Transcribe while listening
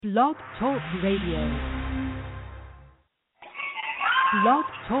Blog Talk Radio. Blog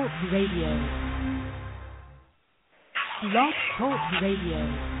Talk Radio. Blog Talk Radio.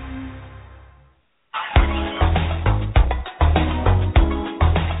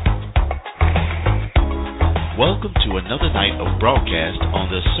 Welcome to another night of broadcast on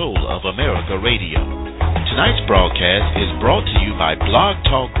the Soul of America Radio. Tonight's broadcast is brought to you by Blog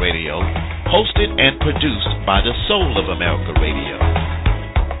Talk Radio, hosted and produced by the Soul of America Radio.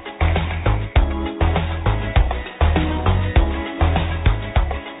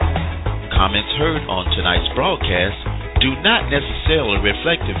 Comments heard on tonight's broadcast do not necessarily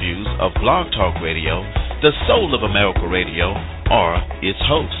reflect the views of Blog Talk Radio, the Soul of America Radio, or its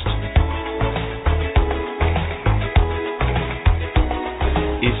host.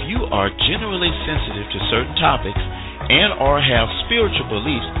 If you are generally sensitive to certain topics and or have spiritual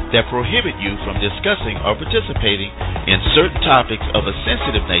beliefs that prohibit you from discussing or participating in certain topics of a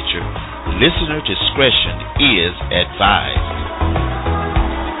sensitive nature, listener discretion is advised.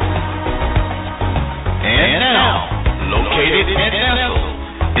 And now, located in Nashville,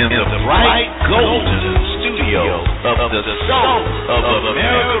 in the bright golden studio of the Soul of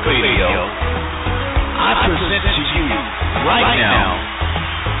America Radio, I present to you right now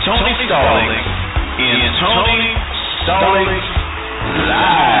Tony Stallings in Tony Stallings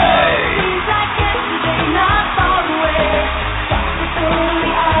Live.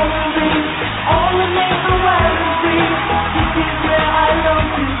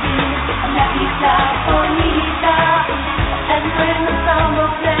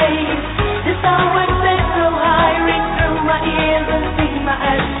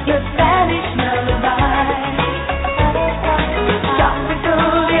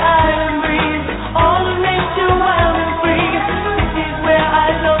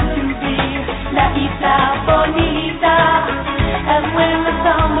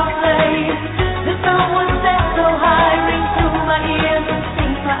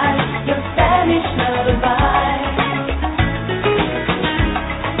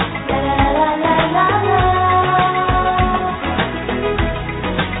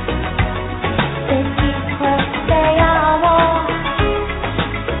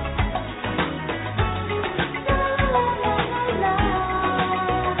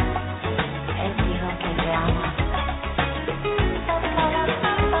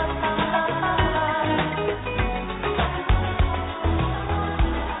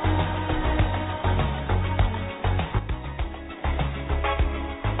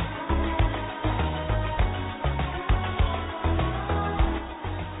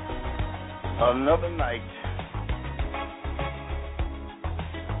 Another night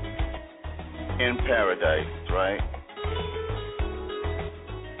in paradise, right?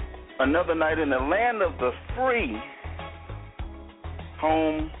 Another night in the land of the free,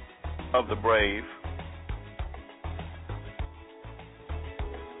 home of the brave.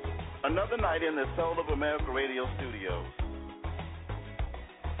 Another night in the Soul of America Radio studios.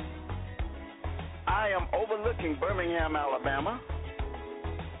 I am overlooking Birmingham, Alabama,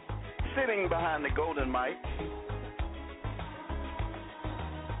 sitting behind the golden mic.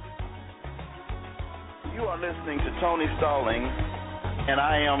 You are listening to Tony Stallings, and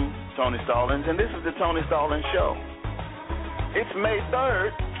I am Tony Stallings, and this is the Tony Stallings Show. It's May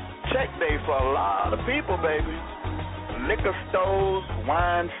 3rd, check day for a lot of people, baby. Liquor stores,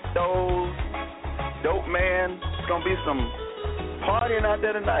 wine stores, dope man. It's going to be some partying out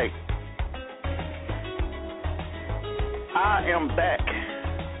there tonight. I am back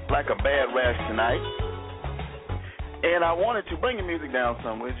like a bad rash tonight, and I wanted to bring the music down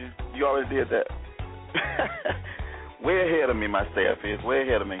some, would you? You already did that. Way ahead of me, my staff is way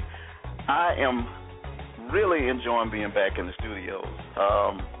ahead of me. I am really enjoying being back in the studios.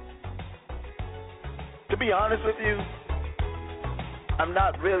 To be honest with you, I'm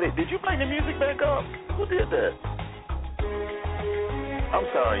not really. Did you bring the music back up? Who did that? I'm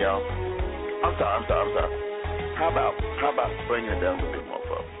sorry, y'all. I'm sorry. How about bringing it down a little bit more,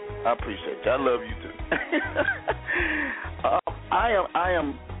 folks? I appreciate you. I love you too. I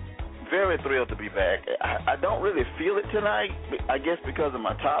am very thrilled to be back. I don't really feel it tonight, I guess because of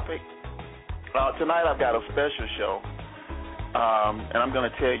my topic. Tonight I've got a special show, and I'm going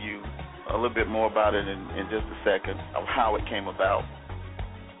to tell you a little bit more about it in just a second of how it came about.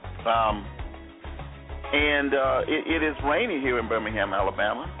 It is rainy here in Birmingham,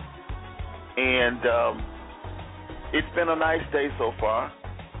 Alabama, and it's been a nice day so far.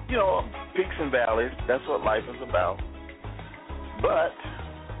 You know, peaks and valleys, that's what life is about. But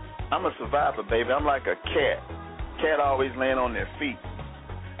I'm a survivor, baby. I'm like a cat. Cat always laying on their feet.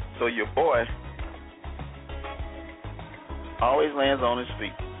 So your boy always lands on his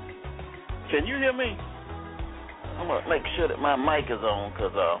feet. Can you hear me? I'm going to make sure that my mic is on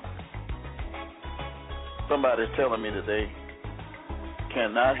because somebody's telling me that they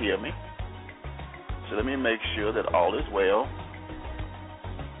cannot hear me. So let me make sure that all is well.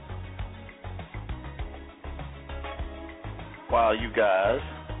 While you guys,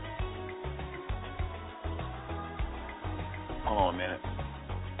 hold on a minute.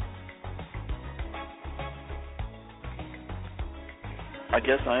 I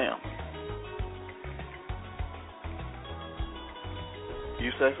guess I am.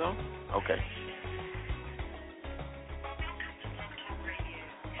 You say so? Okay.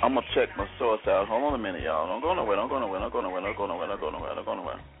 I'm going to check my source out. Hold on a minute, y'all. Don't go nowhere.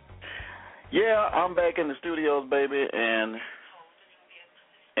 Yeah, I'm back in the studios, baby, and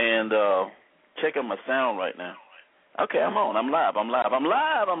checking my sound right now. Okay, I'm on. I'm live.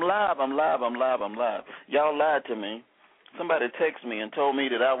 Y'all lied to me. Somebody texted me and told me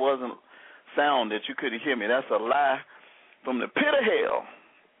that I wasn't sound, that you couldn't hear me. That's a lie from the pit of hell.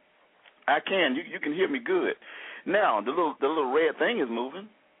 I can. You can hear me good. Now, the little red thing is moving.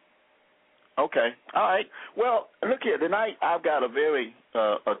 Okay. All right. Well, look here. Tonight I've got a very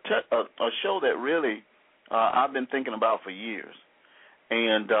a show that really I've been thinking about for years.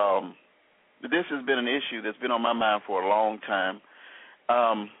 And this has been an issue that's been on my mind for a long time.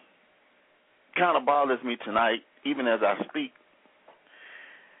 Kind of bothers me tonight, even as I speak.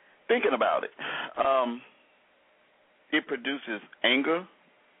 Thinking about it, it produces anger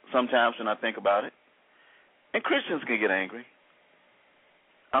sometimes when I think about it. And Christians can get angry.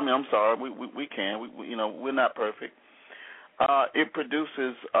 I mean, I'm sorry, we can. We you know, we're not perfect. It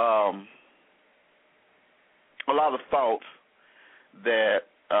produces a lot of thoughts that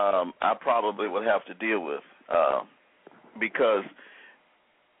I probably would have to deal with because,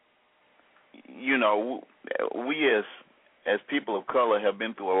 you know, we as people of color have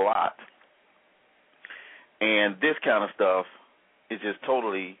been through a lot, and this kind of stuff is just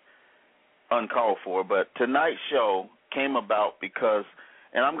totally uncalled for. But tonight's show came about because,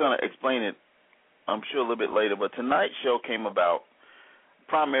 and I'm going to explain it, I'm sure, a little bit later, but tonight's show came about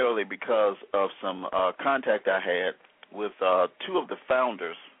primarily because of some contact I had with two of the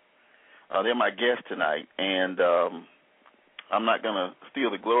founders. They're my guests tonight, and I'm not going to steal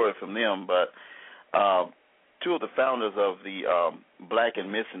the glory from them, but two of the founders of the Black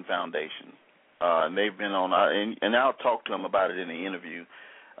and Missing Foundation. And they've been on, and I'll talk to them about it in the interview.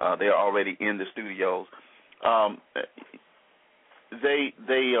 They're already in the studios.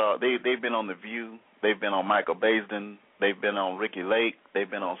 They've been on The View. They've been on Michael Baisden. They've been on Ricky Lake. They've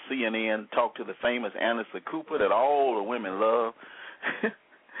been on CNN. Talked to the famous Anderson Cooper that all the women love.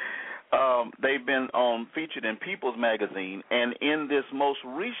 They've been featured in People's Magazine, and in this most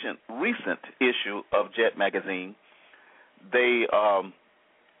recent issue of Jet Magazine, they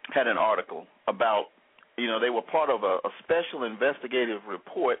had an article about, you know, they were part of a special investigative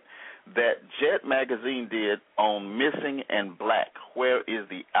report that Jet Magazine did on Missing and Black, Where is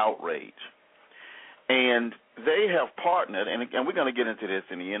the Outrage? And they have partnered, and we're going to get into this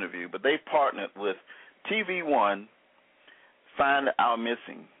in the interview, but they've partnered with TV One, Find Our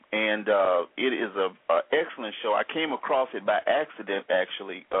Missing. And it is an excellent show. I came across it by accident,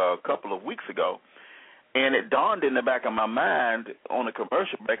 actually, a couple of weeks ago. And it dawned in the back of my mind on a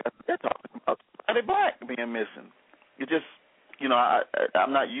commercial break. I said, they're talking about somebody black being missing. It just, you know,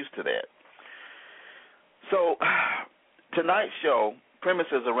 I'm not used to that. So tonight's show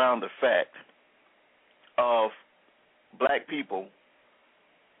premises around the fact of black people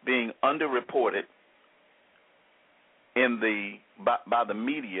being underreported by the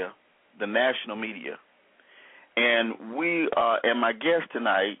media, the national media. And we and my guests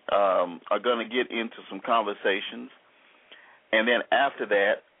tonight are going to get into some conversations, and then after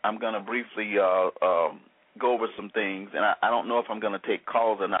that, I'm going to briefly go over some things. And I don't know if I'm going to take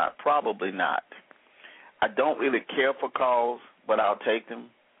calls or not. Probably not. I don't really care for calls, but I'll take them.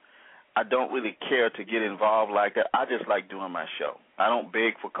 I don't really care to get involved like that. I just like doing my show. I don't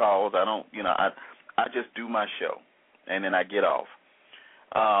beg for calls. I don't, you know, I just do my show, and then I get off.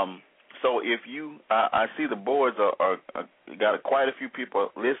 So if you, I see the boards are got quite a few people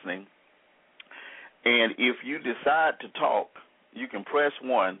listening, and if you decide to talk, you can press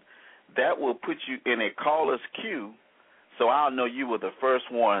 1. That will put you in a caller's queue, so I'll know you were the first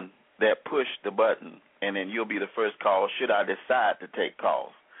one that pushed the button, and then you'll be the first call should I decide to take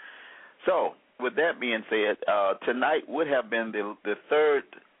calls. So with that being said, tonight would have been the third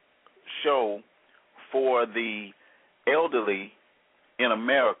show for the Elderly in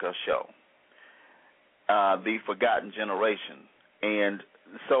America show, the Forgotten Generation. And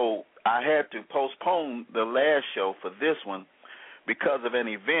so I had to postpone the last show for this one because of an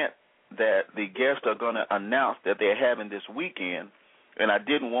event that the guests are going to announce that they're having this weekend, and I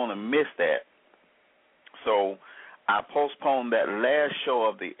didn't want to miss that. So I postponed that last show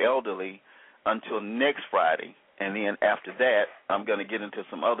of the elderly until next Friday, and then after that, I'm going to get into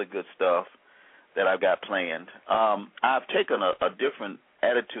some other good stuff that I've got planned. I've taken a different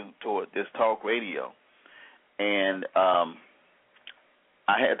attitude toward this talk radio, and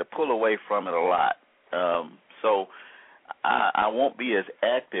I had to pull away from it a lot. So I won't be as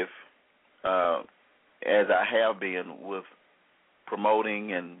active as I have been with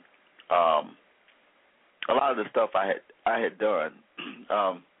promoting and a lot of the stuff I had done.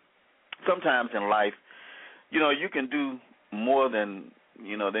 Sometimes in life, you can do more than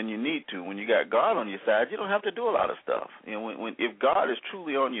you need to. When you got God on your side, you don't have to do a lot of stuff. If God is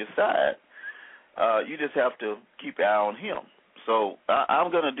truly on your side, you just have to keep your eye on Him. So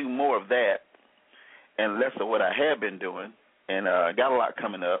I'm going to do more of that and less of what I have been doing. And got a lot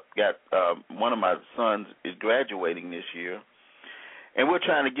coming up. Got one of my sons is graduating this year, and we're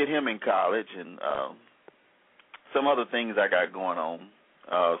trying to get him in college and some other things I got going on.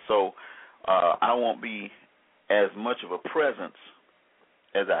 So I won't be as much of a presence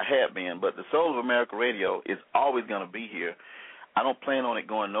as I have been, but the Soul of America Radio is always going to be here. I don't plan on it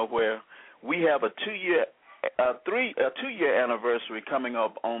going nowhere. We have a two-year anniversary coming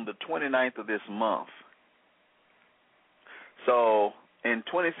up on the 29th of this month. So in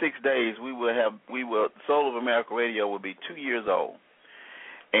 26 days, Soul of America Radio will be 2 years old,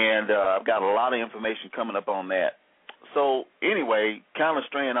 and I've got a lot of information coming up on that. So anyway, kind of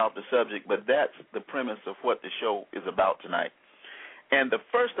straying off the subject, but that's the premise of what the show is about tonight. And the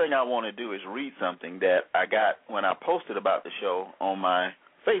first thing I want to do is read something that I got when I posted about the show on my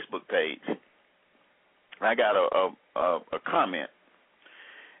Facebook page. I got a comment,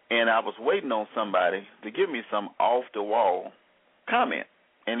 and I was waiting on somebody to give me some off-the-wall comment,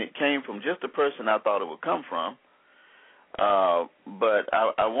 and it came from just the person I thought it would come from, but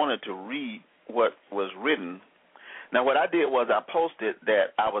I wanted to read what was written. Now, what I did was I posted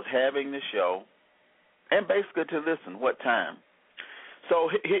that I was having the show, and basically to listen, what time. So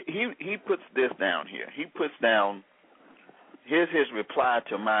he puts this down here. He puts down, here's his reply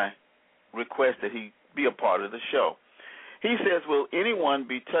to my request that he be a part of the show. He says, will anyone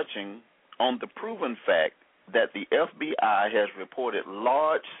be touching on the proven fact that the FBI has reported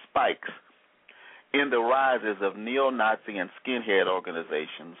large spikes in the rises of neo-Nazi and skinhead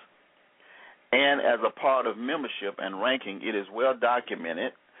organizations, and as a part of membership and ranking, it is well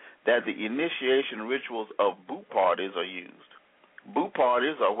documented that the initiation rituals of boot parties are used. Boot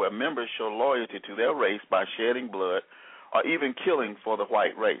parties are where members show loyalty to their race by shedding blood or even killing for the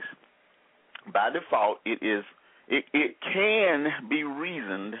white race. By default, it can be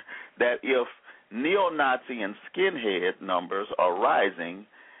reasoned that if neo-Nazi and skinhead numbers are rising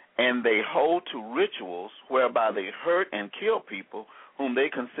and they hold to rituals whereby they hurt and kill people whom they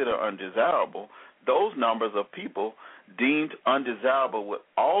consider undesirable, those numbers of people deemed undesirable would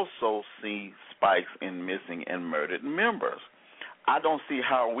also see spikes in missing and murdered members. I don't see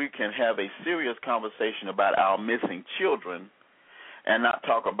how we can have a serious conversation about our missing children and not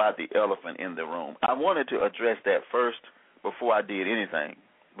talk about the elephant in the room. I wanted to address that first before I did anything.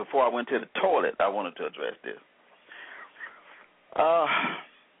 Before I went to the toilet, I wanted to address this.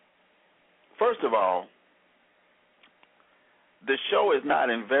 First of all, the show is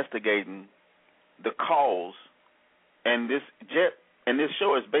not investigating the cause, and this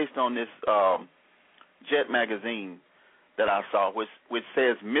show is based on this Jet magazine that I saw, which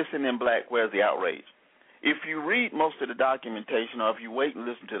says "Missing in Black, Where's the Outrage?" If you read most of the documentation, or if you wait and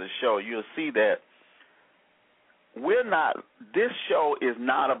listen to the show, you'll see that this show is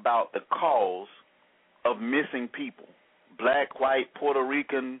not about the cause of missing people, black, white, Puerto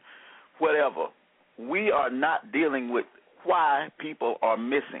Rican, whatever. We are not dealing with why people are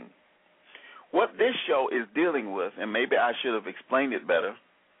missing. What this show is dealing with, and maybe I should have explained it better.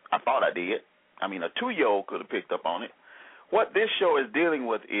 I thought I did. I mean, a 2-year-old could have picked up on it. What this show is dealing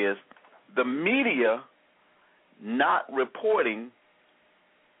with is the media not reporting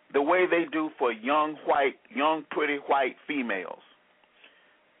the way they do for young, pretty white females.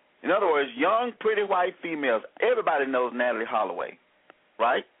 In other words, young, pretty white females. Everybody knows Natalie Holloway,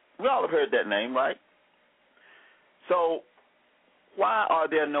 right? We all have heard that name, right? So why are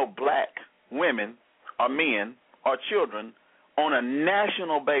there no black women or men or children on a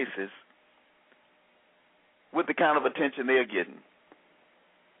national basis with the kind of attention they're getting?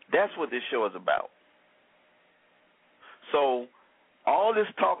 That's what this show is about. So all this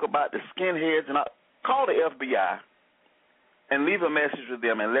talk about the skinheads, and call the FBI and leave a message with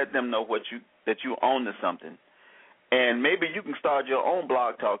them and let them know that you own to something. And maybe you can start your own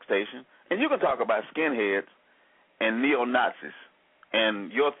blog talk station, and you can talk about skinheads and neo-Nazis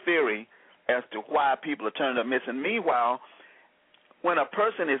and your theory as to why people are turning up missing. Meanwhile, when a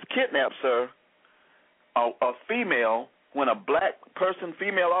person is kidnapped, sir, a female, when a black person,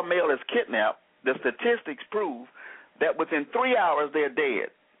 female or male, is kidnapped, the statistics prove that within 3 hours they're dead.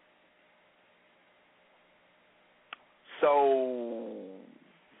 So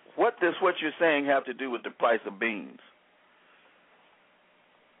what does what you're saying have to do with the price of beans?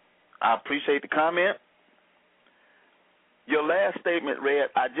 I appreciate the comment. Your last statement read,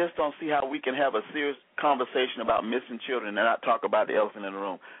 I just don't see how we can have a serious conversation about missing children and not talk about the elephant in the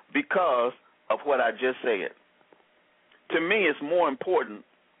room because of what I just said. To me, it's more important.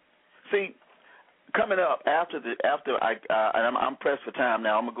 See, coming up I'm pressed for time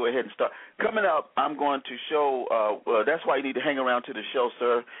now. I'm gonna go ahead and start. Coming up, I'm going to show. That's why you need to hang around to the show,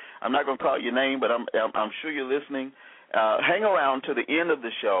 sir. I'm not gonna call your name, but I'm sure you're listening. Hang around to the end of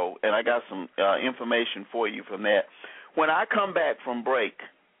the show, and I got some information for you from that. When I come back from break,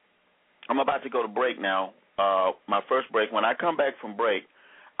 I'm about to go to break now. My first break. When I come back from break,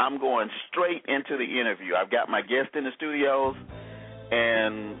 I'm going straight into the interview. I've got my guest in the studios,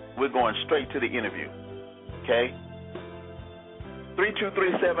 and we're going straight to the interview, okay?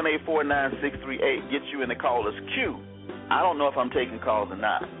 323-784-9638 gets you in the caller's queue. I don't know if I'm taking calls or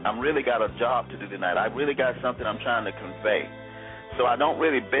not. I'm really got a job to do tonight. I really got something I'm trying to convey. So I don't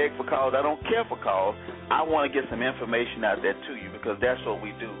really beg for calls. I don't care for calls. I want to get some information out there to you because that's what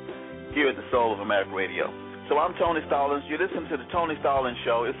we do here at the Soul of America Radio. So I'm Tony Stallings. You listen to the Tony Stallings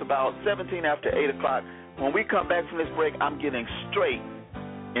Show. It's about 17 after 8 o'clock. When we come back from this break, I'm getting straight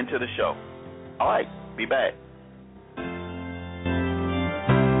into the show. All right, be back.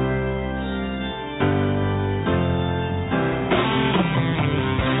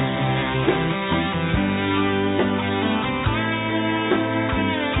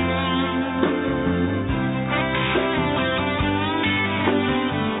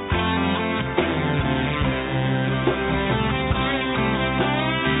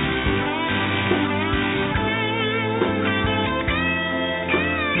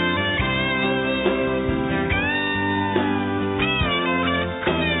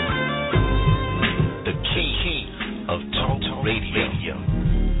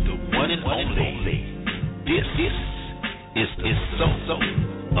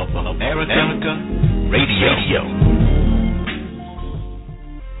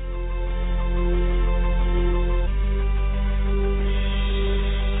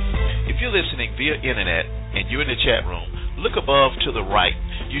 Internet and you're in the chat room, look above to the right.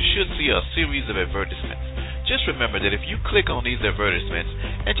 You should see a series of advertisements. Just remember that if you click on these advertisements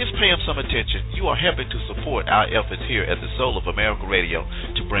and just pay them some attention, you are helping to support our efforts here at the Soul of America Radio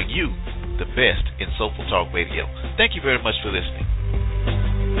to bring you the best in soulful talk radio. Thank you very much for listening.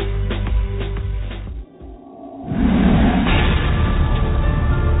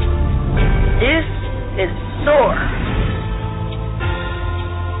 This is SOAR.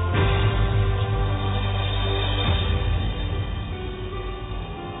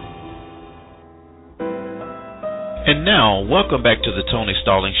 And now, welcome back to the Tony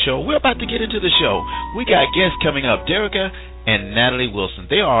Stallings Show. We're about to get into the show. We got guests coming up, Derica and Natalie Wilson.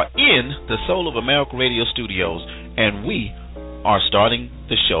 They are in the Soul of America Radio studios, and we are starting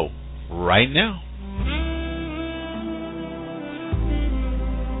the show right now.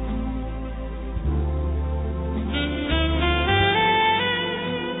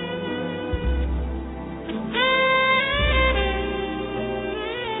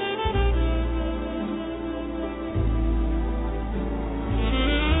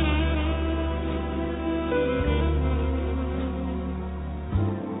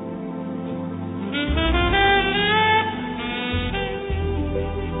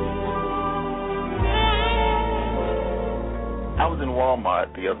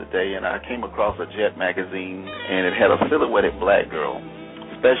 The other day, and I came across a Jet magazine, and it had a silhouetted black girl.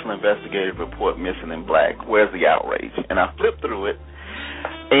 Special investigative report missing in black. Where's the outrage? And I flipped through it,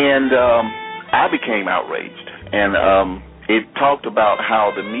 and I became outraged. And it talked about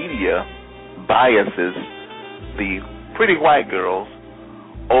how the media biases the pretty white girls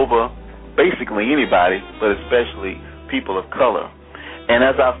over basically anybody, but especially people of color. And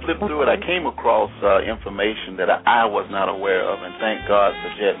as I flipped through it, I came across information that I was not aware of, and thank God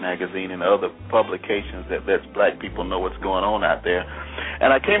for Jet Magazine and other publications that lets black people know what's going on out there.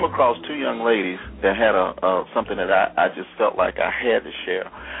 And I came across two young ladies that had something that I just felt like I had to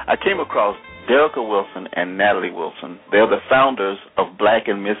share. I came across Derica Wilson and Natalie Wilson. They're the founders of Black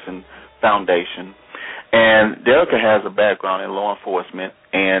and Missing Foundation. And Derica has a background in law enforcement,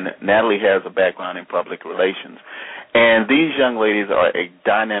 and Natalie has a background in public relations. And these young ladies are a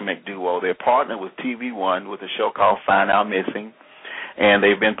dynamic duo. They're partnered with TV1 with a show called Find Out Missing, and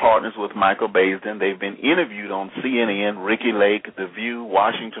they've been partners with Michael Baisden. They've been interviewed on CNN, Ricky Lake, The View,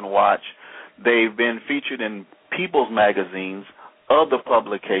 Washington Watch. They've been featured in People's magazines, other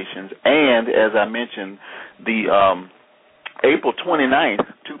publications, and, as I mentioned, the April 29th,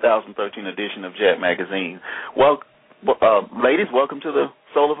 2013 edition of Jet Magazine. Well, ladies, welcome to the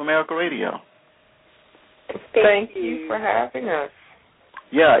Soul of America Radio. Thank you for having us.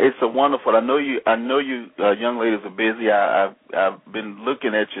 Yeah, it's a wonderful. I know you young ladies are busy. I've been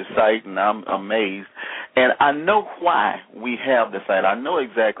looking at your site, and I'm amazed. And I know why we have the site. I know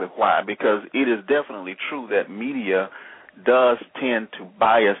exactly why, because it is definitely true that media does tend to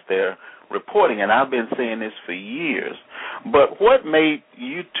bias their reporting, and I've been saying this for years. But what made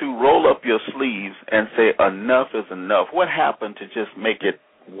you two roll up your sleeves and say enough is enough? What happened to just make it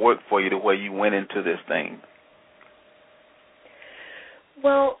work for you the way you went into this thing?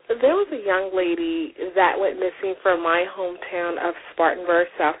 Well, there was a young lady that went missing from my hometown of Spartanburg,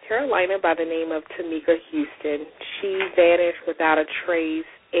 South Carolina, by the name of Tamika Houston. She vanished without a trace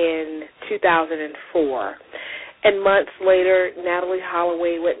in 2004. And months later, Natalie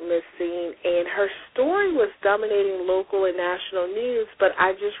Holloway went missing, and her story was dominating local and national news. But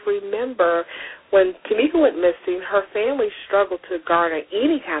I just remember when Tamika went missing, her family struggled to garner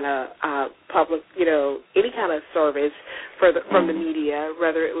any kind of public, any kind of service from the media,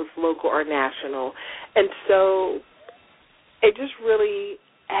 whether it was local or national. And so it just really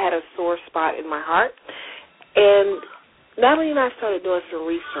had a sore spot in my heart. And Natalie and I started doing some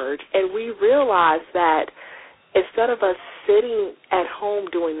research, and we realized that instead of us sitting at home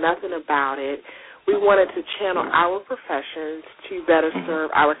doing nothing about it, we wanted to channel our professions to better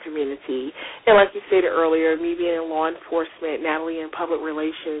serve our community. And like you stated earlier, me being in law enforcement, Natalie in public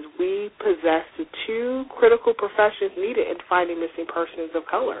relations, we possess the two critical professions needed in finding missing persons of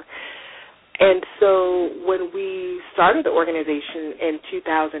color. And so when we started the organization in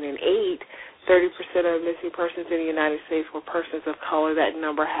 2008, 30% of missing persons in the United States were persons of color. That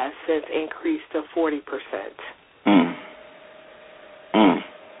number has since increased to 40%.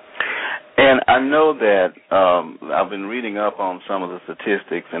 And I know that I've been reading up on some of the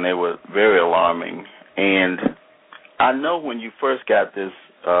statistics, and they were very alarming. And I know when you first got this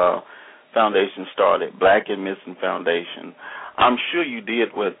foundation started, Black and Missing Foundation, I'm sure you did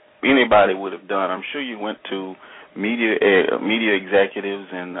what anybody would have done. I'm sure you went to media executives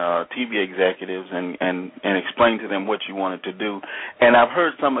and TV executives and explained to them what you wanted to do. And I've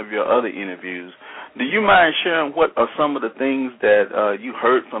heard some of your other interviews. Do you mind sharing what are some of the things that you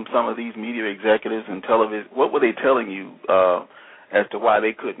heard from some of these media executives and television? What were they telling you as to why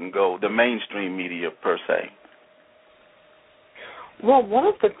they couldn't go, the mainstream media per se? Well, one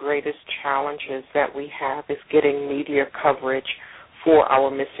of the greatest challenges that we have is getting media coverage for our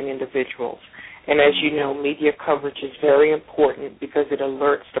missing individuals. And as you know, media coverage is very important because it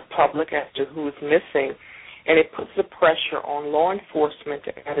alerts the public as to who's missing, and it puts the pressure on law enforcement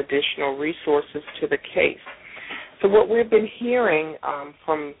to add additional resources to the case. So what we've been hearing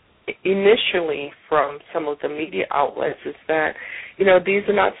initially from some of the media outlets is that, these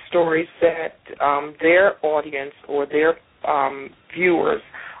are not stories that their audience or their viewers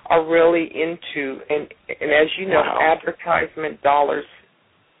are really into. And as you know, advertisement dollars,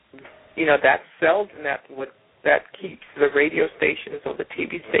 that sells and that keeps the radio stations or the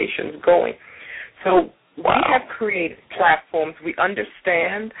TV stations going. So we have created platforms. We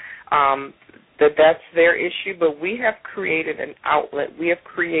understand that that's their issue, but we have created an outlet. We have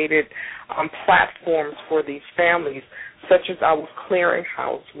created platforms for these families, such as our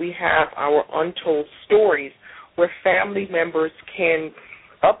clearinghouse. We have our Untold Stories, where family members can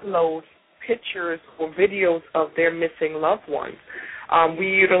upload pictures or videos of their missing loved ones. We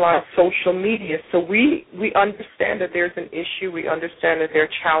utilize social media. So we understand that there's an issue. We understand that there are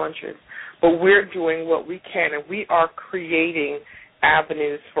challenges. But we're doing what we can, and we are creating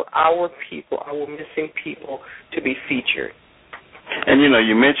avenues for our people, our missing people, to be featured. And,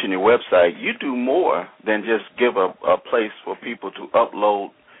 you mentioned your website. You do more than just give a place for people to upload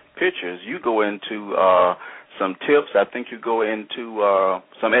pictures. You go into some tips. I think you go into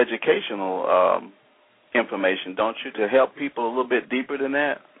some educational information, don't you, to help people a little bit deeper than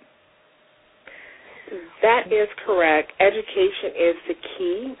that? That is correct. Education is the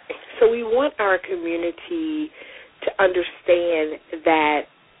key. So we want our community to understand that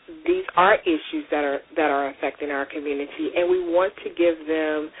these are issues that are affecting our community, and we want to give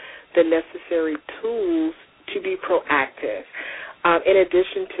them the necessary tools to be proactive. In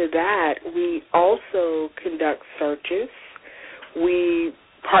addition to that, we also conduct searches. We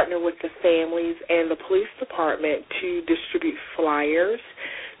partner with the families and the police department to distribute flyers.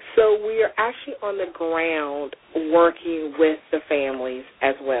 So we are actually on the ground working with the families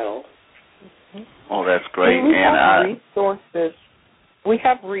as well. Oh, that's great. We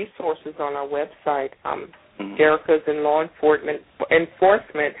have resources on our website, Erica's in law enforcement,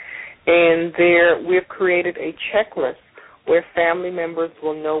 and there we've created a checklist where family members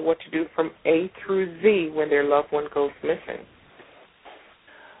will know what to do from A through Z when their loved one goes missing.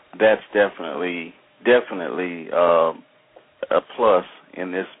 That's definitely a plus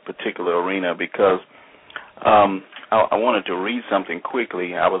in this particular arena, because I wanted to read something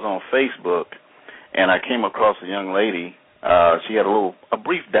quickly. I was on Facebook, and I came across a young lady. She had a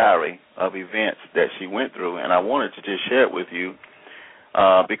brief diary of events that she went through, and I wanted to just share it with you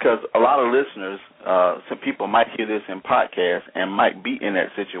because a lot of listeners, some people might hear this in podcasts and might be in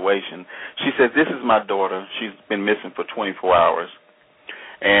that situation. She said, "This is my daughter. She's been missing for 24 hours."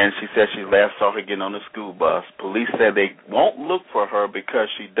 And she said she last saw her getting on the school bus. Police said they won't look for her because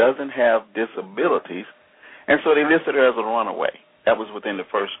she doesn't have disabilities, and so they listed her as a runaway. That was within the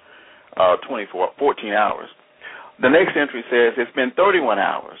first 14 hours. The next entry says, "It's been 31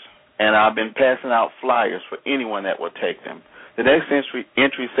 hours, and I've been passing out flyers for anyone that will take them." The next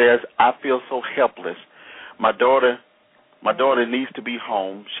entry says, "I feel so helpless. My daughter needs to be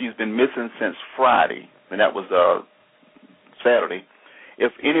home. She's been missing since Friday," and that was Saturday.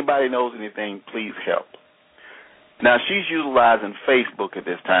 "If anybody knows anything, please help." Now, she's utilizing Facebook at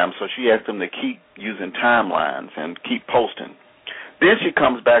this time, so she asked them to keep using timelines and keep posting. Then she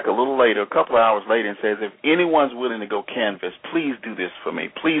comes back a little later, a couple of hours later, and says, "If anyone's willing to go canvas, please do this for me.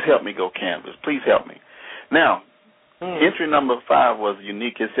 Please help me go canvas. Please help me." Now, entry number 5 was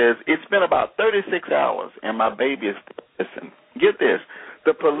unique. It says, "It's been about 36 hours, and my baby is missing." Get this.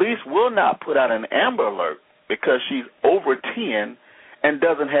 The police will not put out an Amber Alert because she's over 10 and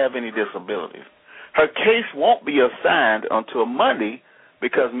doesn't have any disabilities. Her case won't be assigned until Monday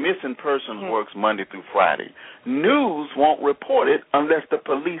because missing persons works Monday through Friday. News won't report it unless the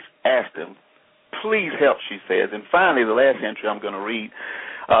police ask them. Please help, she says. And finally, the last entry I'm going to read,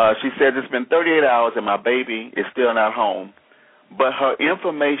 she says, "It's been 38 hours and my baby is still not home, but her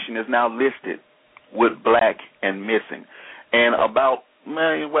information is now listed with black and missing." And about,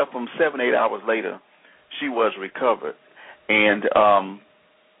 from 7-8 hours later, she was recovered. And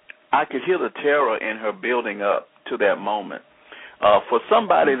I could hear the terror in her building up to that moment. For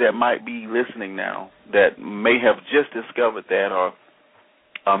somebody that might be listening now that may have just discovered that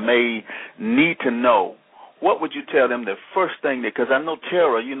or may need to know, what would you tell them the first thing? Because I know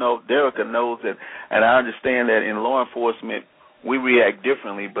Tara, Derica knows that, and I understand that in law enforcement we react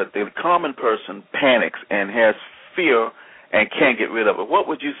differently, but the common person panics and has fear and can't get rid of it. What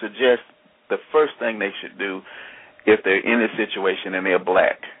would you suggest the first thing they should do if they're in this situation and they're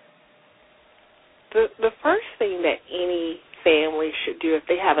black? The first thing that any family should do if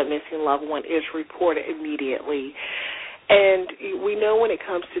they have a missing loved one is report it immediately. And we know when it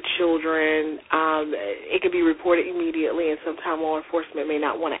comes to children, it can be reported immediately, and sometimes law enforcement may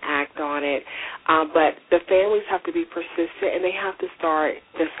not want to act on it. But the families have to be persistent, and they have to start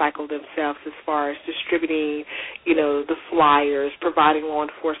the cycle themselves as far as distributing, the flyers, providing law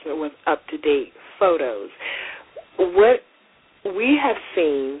enforcement with up-to-date photos. What we have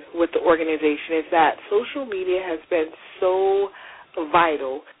seen with the organization is that social media has been so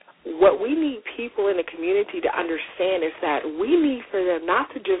vital. What we need people in the community to understand is that we need for them not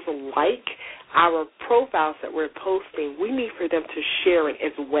to just like our profiles that we're posting. We need for them to share it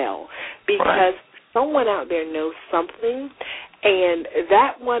as well, because someone out there knows something, and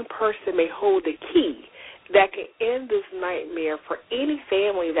that one person may hold the key that can end this nightmare for any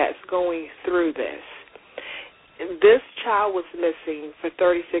family that's going through this. This child was missing for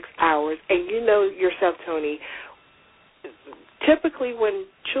 36 hours, and you know yourself, Tony, typically when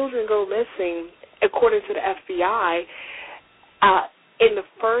children go missing, according to the FBI, in the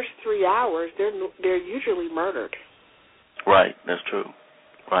first 3 hours, they're usually murdered. Right, that's true.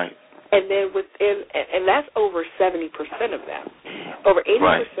 Right. And then and that's over 70% of them. Over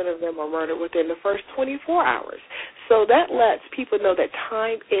 80% of them are murdered within the first 24 hours. So that lets people know that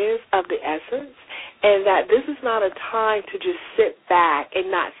time is of the essence, and that this is not a time to just sit back and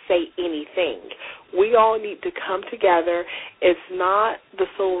not say anything. We all need to come together. It's not the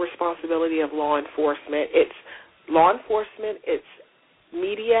sole responsibility of law enforcement. It's law enforcement, it's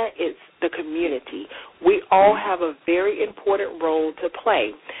media, it's the community. We all have a very important role to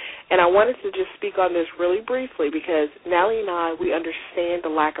play. And I wanted to just speak on this really briefly because Nellie and I, we understand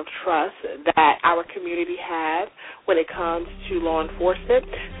the lack of trust that our community has when it comes to law enforcement.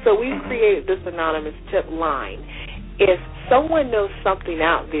 So we've created this anonymous tip line. If someone knows something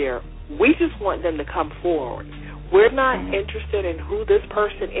out there, we just want them to come forward. We're not interested in who this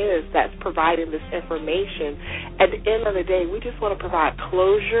person is that's providing this information. At the end of the day, we just want to provide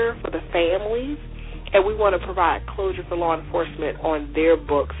closure for the families, and we want to provide closure for law enforcement on their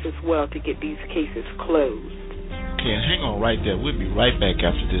books as well to get these cases closed. Okay, and hang on right there. We'll be right back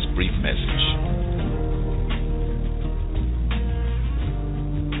after this brief message.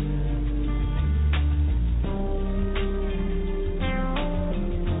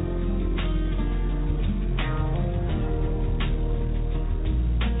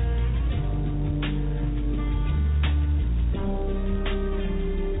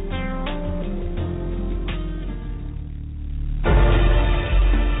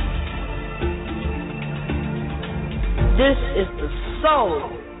 This is the soul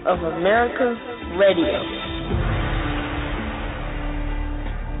of America Radio.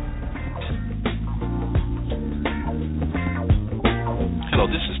 Hello,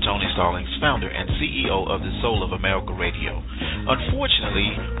 this is Tony Stallings, founder and CEO of the Soul of America Radio. Unfortunately,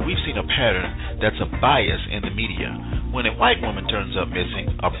 we've seen a pattern that's a bias in the media. When a white woman turns up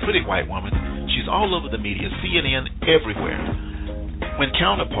missing, a pretty white woman, she's all over the media, CNN, everywhere. When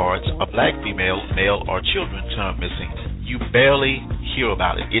counterparts, a black female, male, or children turn missing, you barely hear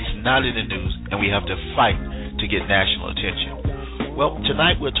about it. It's not in the news, and we have to fight to get national attention. Well,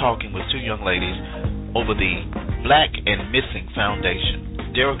 tonight we're talking with two young ladies over the Black and Missing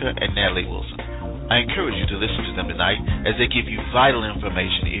Foundation, Derica and Natalie Wilson. I encourage you to listen to them tonight as they give you vital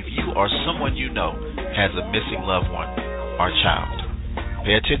information if you or someone you know has a missing loved one or child.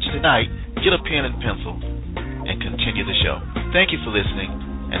 Pay attention tonight, get a pen and pencil, and continue the show. Thank you for listening,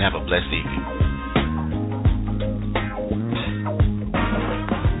 and have a blessed evening.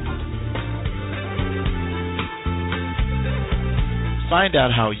 Find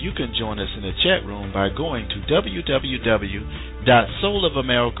out how you can join us in the chat room by going to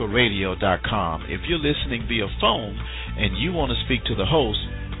www.soulamericaradio.com. If you're listening via phone and you want to speak to the host,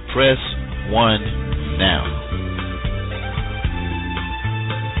 press 1 now.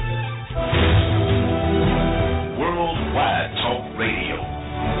 Worldwide Talk Radio.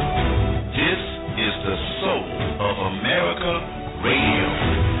 This is the Soul of America Radio.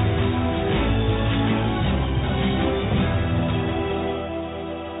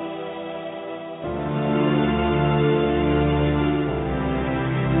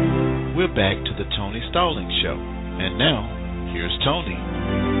 We're back to the Tony Stallings Show. And now, here's Tony.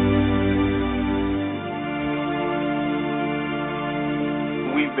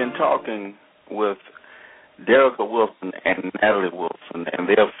 We've been talking with Derica Wilson and Natalie Wilson, and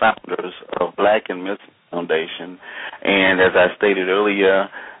they're founders of Black and Missing Foundation. And as I stated earlier,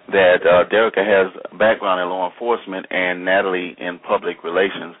 that Derica has a background in law enforcement and Natalie in public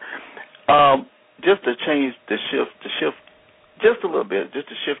relations. Just to shift just a little bit, just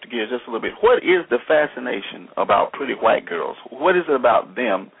to shift gears just a little bit, what is the fascination about pretty white girls? What is it about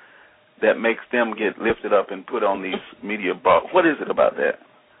them that makes them get lifted up and put on these media bars? What is it about that?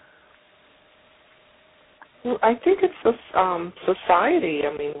 Well, I think it's the society.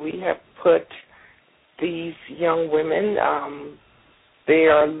 I mean, we have put these young women, they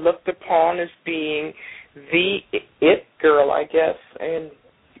are looked upon as being the it girl, I guess, and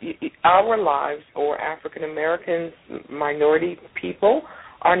our lives, or African Americans, minority people,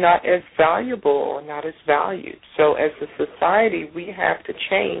 are not as valuable or not as valued. So as a society, we have to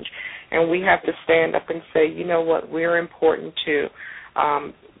change, and we have to stand up and say, you know what, we're important too.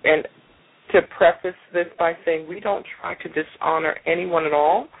 And to preface this by saying we don't try to dishonor anyone at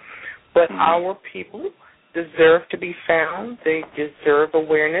all, but our people deserve to be found. They deserve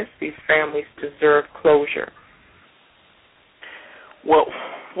awareness. These families deserve closure. Well,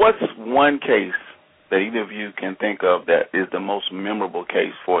 what's one case that either of you can think of that is the most memorable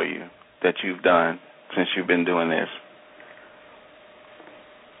case for you that you've done since you've been doing this?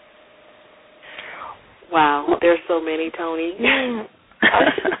 Wow, there's so many, Tony.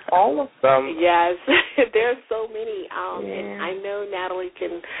 All of them. Yes, there's so many. And I know Natalie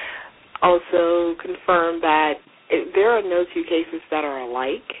can also confirm that there are no two cases that are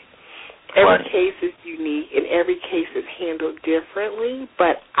alike. Every case is unique, and every case is handled differently.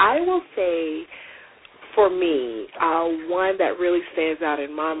 But I will say, for me, one that really stands out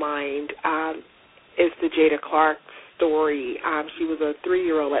in my mind is the Jada Clark story. She was a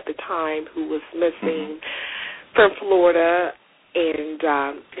 3-year-old at the time who was missing from Florida, and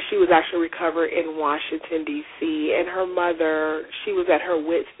she was actually recovered in Washington, D.C., and her mother, she was at her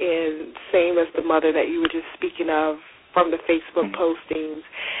wit's end, same as the mother that you were just speaking of from the Facebook postings.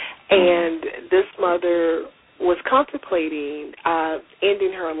 And this mother was contemplating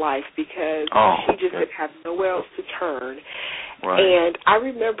ending her life because she just didn't have nowhere else to turn. Right. And I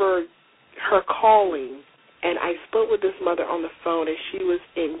remember her calling, and I spoke with this mother on the phone, and she was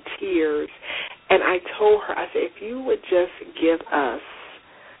in tears. And I told her, I said, if you would just give us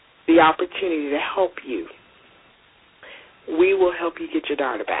the opportunity to help you, we will help you get your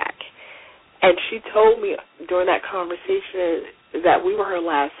daughter back. And she told me during that conversation that we were her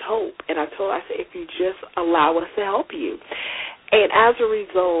last hope. And I told her, I said, if you just allow us to help you. And as a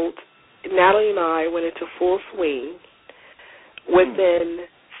result, Natalie and I went into full swing. Within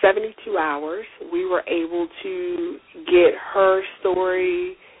 72 hours, we were able to get her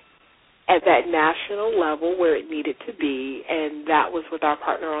story at that national level where it needed to be, and that was with our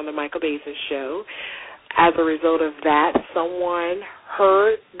partner on the Michael Basin Show. As a result of that, someone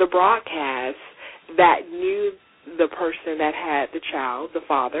heard the broadcast that knew the person that had the child, the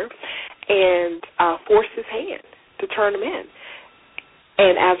father, and forced his hand to turn him in.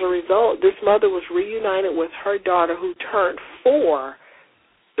 And as a result, this mother was reunited with her daughter who turned 4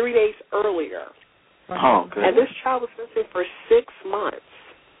 3 days earlier. Oh, goodness. And this child was missing for 6 months.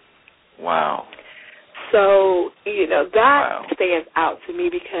 Wow. So, that stands out to me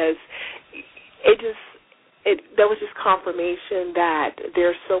because there was just confirmation that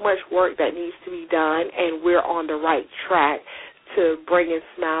there's so much work that needs to be done, and we're on the right track to bringing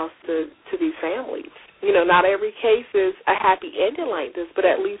smiles to these families. Not every case is a happy ending like this, but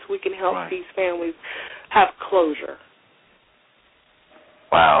at least we can help these families have closure.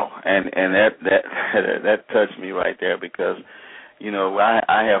 Wow, and that touched me right there because,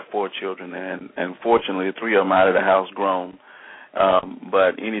 I have 4 children, and fortunately 3 of them out of the house grown.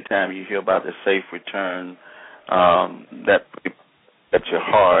 But anytime you hear about the safe return, that at your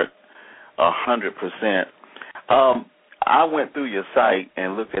heart 100%. I went through your site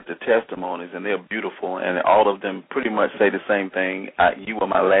and looked at the testimonies, and they're beautiful, and all of them pretty much say the same thing. You were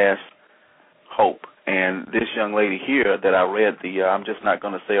my last hope. And this young lady here that I read I'm just not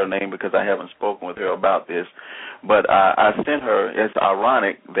going to say her name because I haven't spoken with her about this, but I sent her, it's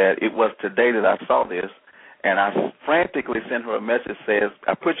ironic that it was today that I saw this, and I frantically sent her a message says,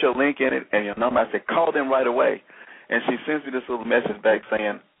 I put your link in it and your number. I said, call them right away. And she sends me this little message back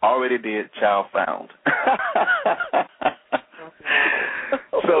saying, already did, child found.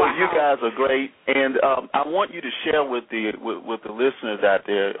 So you guys are great, and I want you to share with the listeners out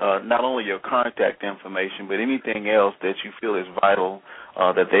there not only your contact information, but anything else that you feel is vital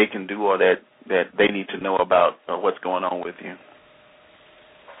that they can do or that they need to know about what's going on with you.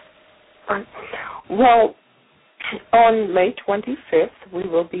 Well, on May 25th, we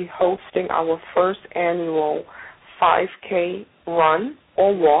will be hosting our first annual 5K run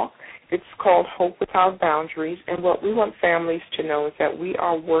or walk. It's called Hope Without Boundaries, and what we want families to know is that we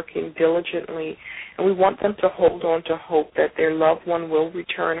are working diligently, and we want them to hold on to hope that their loved one will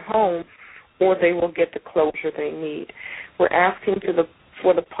return home or they will get the closure they need. We're asking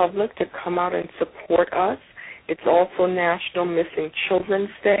for the public to come out and support us. It's also National Missing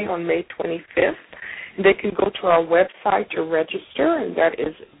Children's Day on May 25th. They can go to our website to register, and that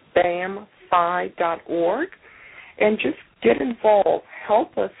is bam5.org, and just get involved.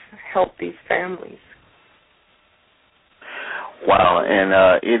 Help us help these families. Wow, and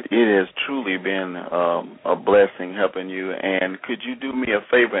it has truly been a blessing helping you. And could you do me a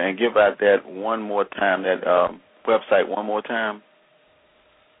favor and give out that one more time, that website one more time?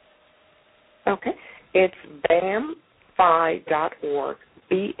 Okay. It's bamfi.org,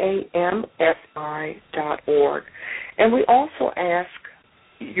 BAMFI.org. And we also ask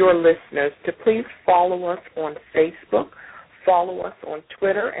your listeners to please follow us on Facebook, follow us on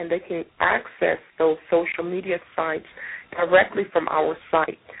Twitter, and they can access those social media sites directly from our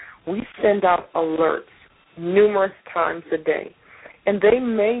site. We send out alerts numerous times a day, and they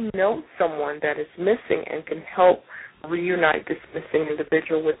may know someone that is missing and can help reunite this missing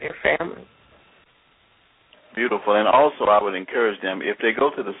individual with their family. Beautiful. And also I would encourage them, if they go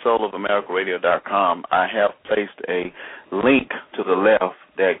to the soulofAmericaRadio.com, I have placed a link to the left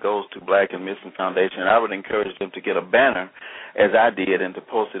that goes to Black and Missing Foundation. I would encourage them to get a banner, as I did, and to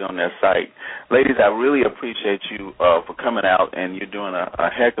post it on their site. Ladies, I really appreciate you for coming out, and you're doing a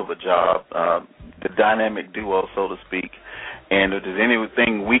heck of a job, the dynamic duo, so to speak. And if there's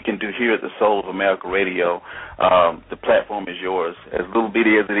anything we can do here at the Soul of America Radio, the platform is yours. As little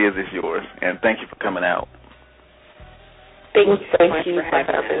bitty as it is, it's yours. And thank you for coming out. Thank you so much for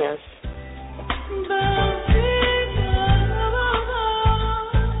having us.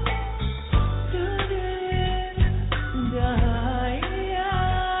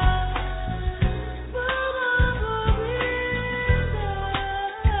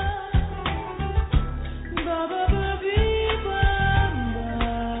 Baba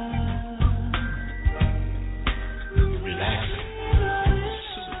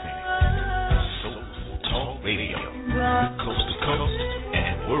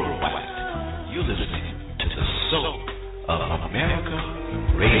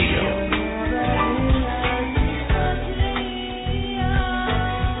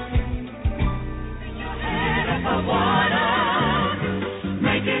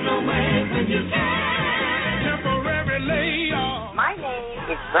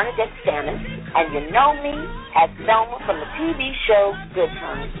Bernadette Stannis, and you know me as Velma from the TV show Good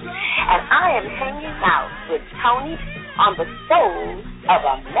Times. And I am hanging out with Tony on the Soul of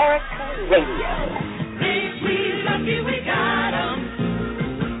American Radio. We lucky we got 'em.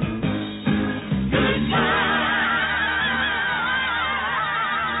 Good times.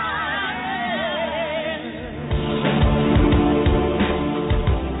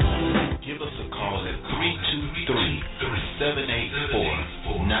 Give us a call at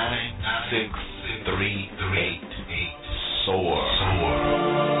 323-784-9638. SOAR.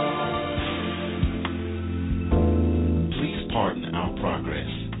 Please pardon our progress.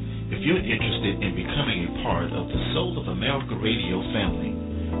 If you're interested in becoming a part of the Soul of America Radio family,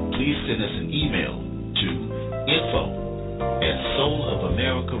 please send us an email to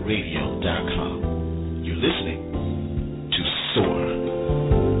info@soulofamerica.radio.com. You're listening to SOAR.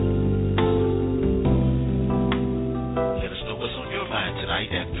 Let us know what's on your mind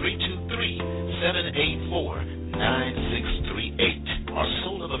tonight at 323-784-9638 or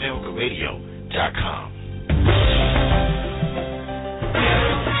soulofamerica.radio.com.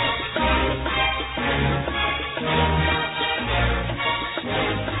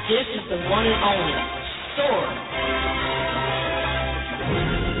 This is the one and only SOAR.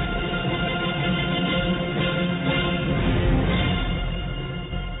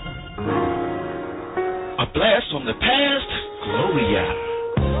 A blast from the past, Gloria.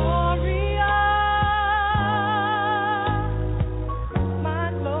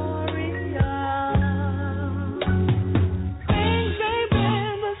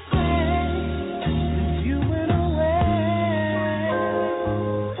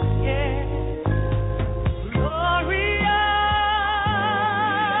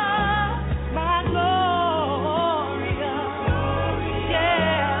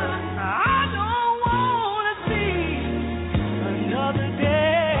 Another day.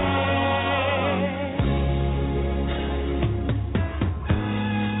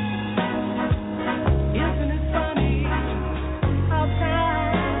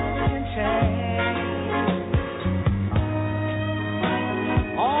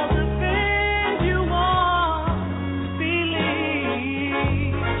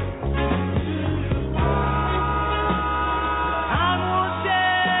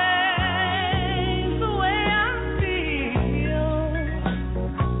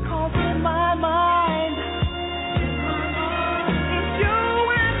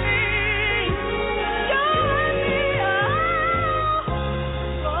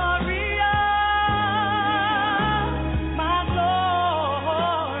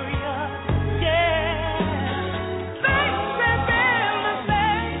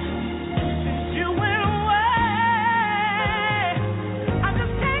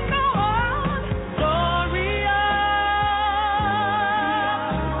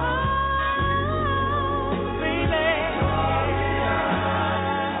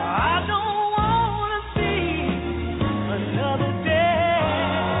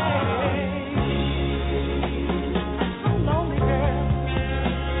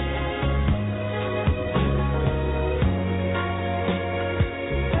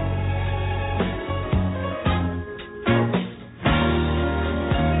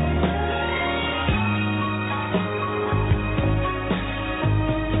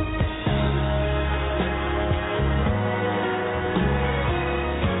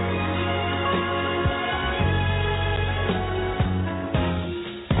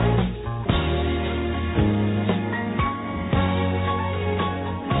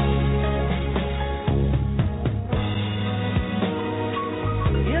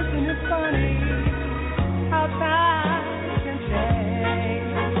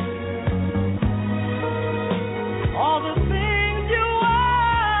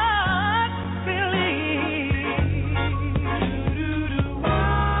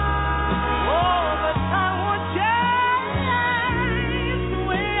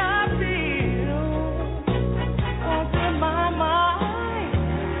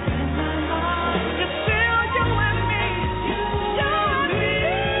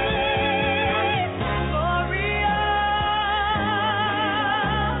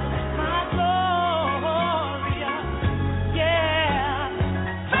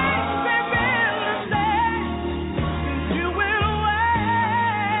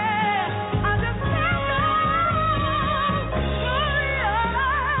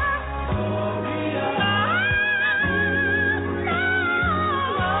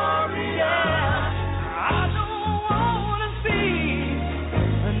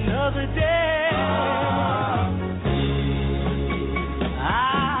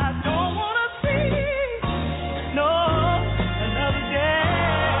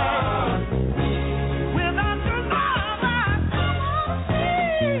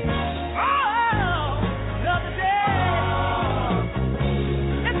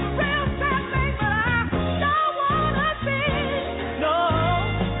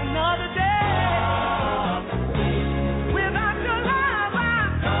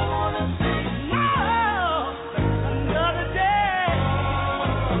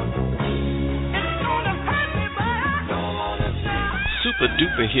 super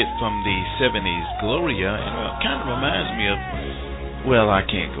duper hit from the 70s, Gloria, and it kind of reminds me of. Well, I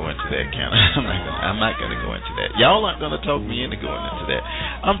can't go into that kind of. I'm not gonna go into that. Y'all aren't gonna talk me into going into that.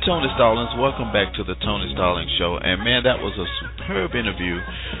 I'm Tony Stallings. Welcome back to the Tony Stallings Show. And man, that was a superb interview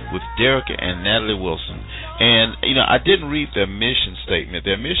with Derica and Natalie Wilson. And I didn't read their mission statement.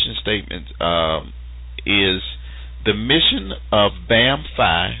 Their mission statement is the mission of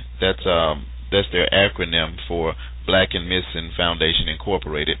BAM-FI. That's their acronym for Black and Missing Foundation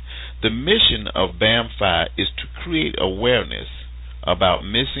Incorporated. The mission of BAM-FI is to create awareness about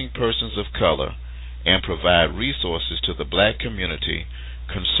missing persons of color and provide resources to the black community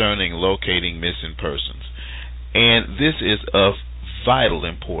concerning locating missing persons. And this is of vital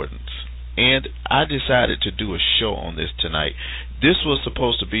importance. And I decided to do a show on this tonight. This was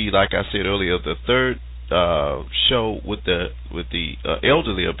supposed to be, like I said earlier, the third show with the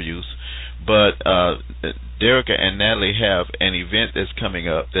elderly abuse, but Derica and Natalie have an event that's coming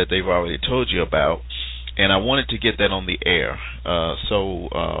up that they've already told you about, and I wanted to get that on the air. So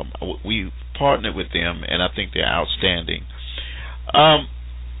we partnered with them, and I think they're outstanding.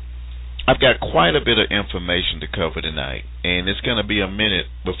 I've got quite a bit of information to cover tonight, and it's going to be a minute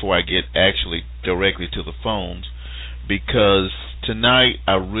before I get actually directly to the phones, because tonight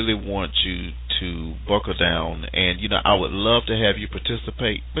I really want you to buckle down, and I would love to have you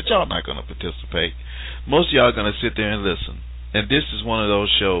participate, but y'all not going to participate. Most of y'all are going to sit there and listen, and this is one of those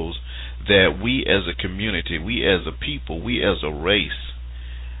shows that we as a community, we as a people, we as a race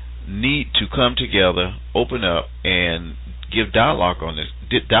need to come together, open up, and give dialogue on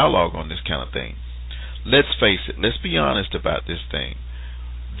this kind of thing. Let's face it, let's be honest about this thing.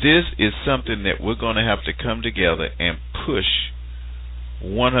 This is something that we're going to have to come together and push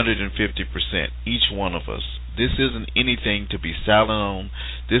 150%, each one of us. This isn't anything to be silent on.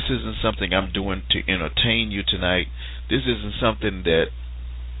 This isn't something I'm doing to entertain you tonight. This isn't something that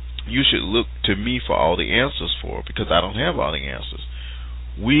you should look to me for all the answers for, because I don't have all the answers.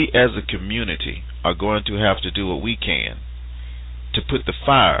 We as a community are going to have to do what we can to put the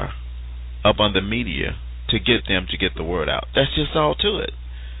fire up on the media to get them to get the word out. That's just all to it.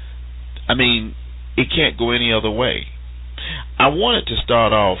 I mean, it can't go any other way. I wanted to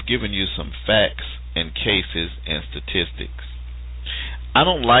start off giving you some facts and cases and statistics. I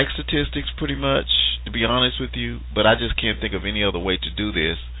don't like statistics pretty much, to be honest with you, but I just can't think of any other way to do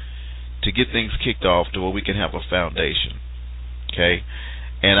this to get things kicked off to where we can have a foundation. Okay?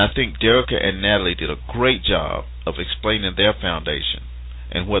 And I think Derica and Natalie did a great job of explaining their foundation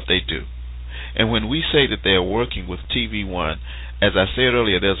and what they do. And when we say that they're working with TV One, as I said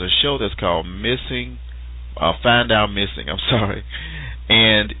earlier, there's a show that's called Find Out Missing,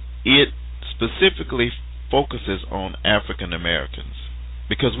 and it specifically focuses on African Americans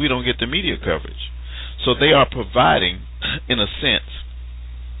because we don't get the media coverage. So they are providing, in a sense,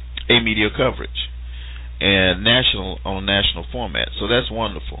 a media coverage and national format. So that's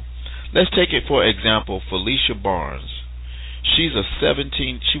wonderful. Let's take it for example, Felicia Barnes. She was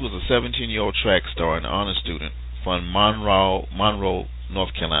a 17-year-old track star and honor student from Monroe,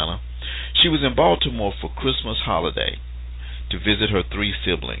 North Carolina. She was in Baltimore for Christmas holiday to visit her three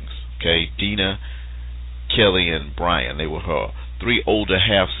siblings. Okay, Dina, Kelly, and Brian. They were her three older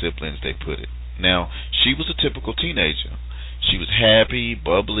half siblings, they put it. Now, she was a typical teenager. She was happy,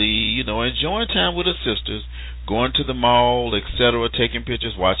 bubbly, enjoying time with her sisters, going to the mall, etc., taking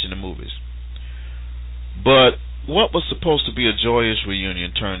pictures, watching the movies. But what was supposed to be a joyous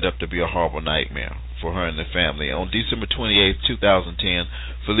reunion turned up to be a horrible nightmare for her and the family. On December 28, 2010,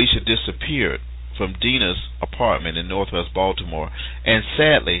 Felicia disappeared from Dina's apartment in Northwest Baltimore, and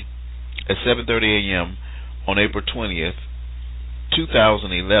sadly, at 7:30 a.m. on April 20th,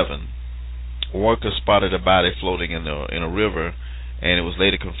 2011, workers spotted a body floating in a river, and it was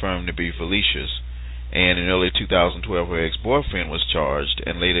later confirmed to be Felicia's. And in early 2012, her ex-boyfriend was charged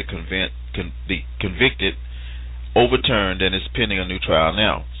and later convicted, overturned, and is pending a new trial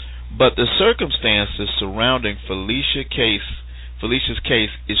now. But the circumstances surrounding Felicia's case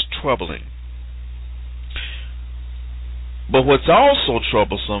is troubling. But what's also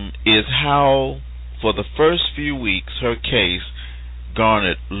troublesome is how, for the first few weeks, her case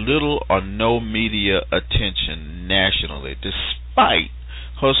garnered little or no media attention nationally, despite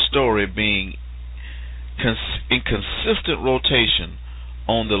her story being in consistent rotation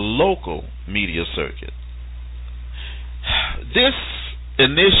on the local media circuit. This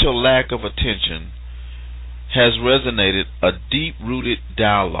initial lack of attention has resonated a deep-rooted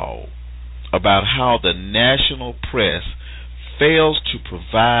dialogue about how the national press fails to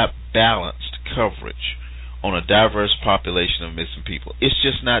provide balanced coverage on a diverse population of missing people. It's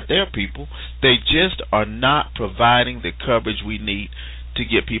just not their people. They just are not providing the coverage we need to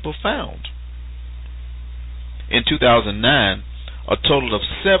get people found. In 2009, a total of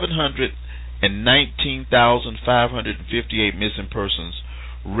 719,558 missing persons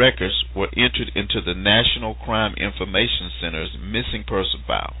records were entered into the National Crime Information Center's missing person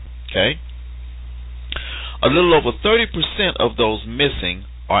file. Okay? A little over 30% of those missing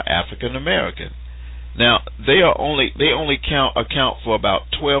are African American. Now, they only account for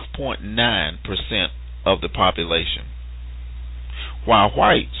about 12.9% of the population, while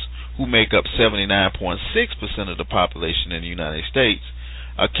whites, who make up 79.6% of the population in the United States,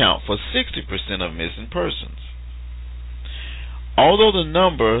 account for 60% of missing persons. Although the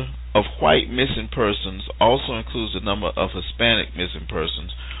number of white missing persons also includes the number of Hispanic missing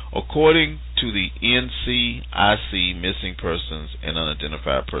persons, according to the NCIC Missing Persons and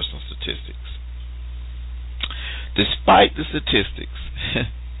Unidentified Person Statistics. Despite the statistics,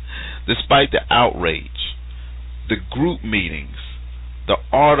 despite the outrage, the group meetings, the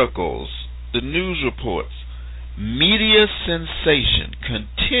articles, the news reports, media sensation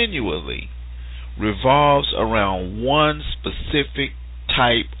continually revolves around one specific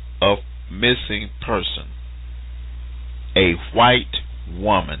type of missing person: a white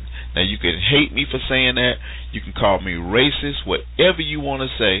woman. Now, you can hate me for saying that, you can call me racist, whatever you want to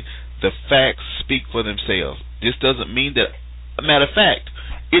say. The facts speak for themselves. This doesn't mean that, matter of fact,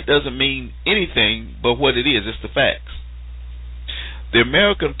 it doesn't mean anything but what it is. It's the facts. The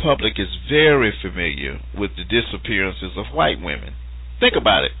American public is very familiar with the disappearances of white women. Think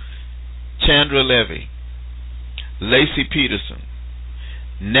about it. Chandra Levy, Lacey Peterson,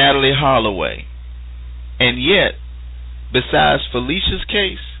 Natalie Holloway. And yet, besides Felicia's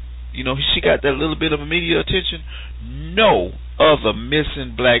case, she got that little bit of media attention, no other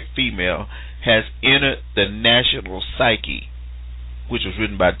missing black female has entered the national psyche, which was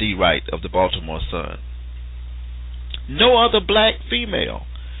written by D. Wright of the Baltimore Sun. No other black female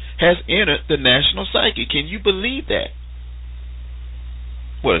has entered the national psyche. Can you believe that?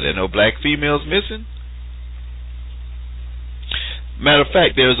 What, are there no black females missing? Matter of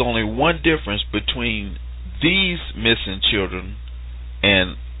fact, there is only one difference between these missing children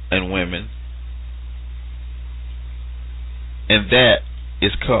and women, and that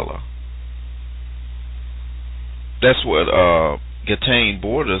is color. That's what Gatane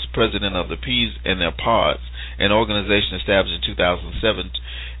Borders, president of the Peas and Their Pods, an organization established in 2007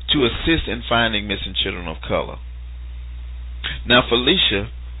 to assist in finding missing children of color. Now, Felicia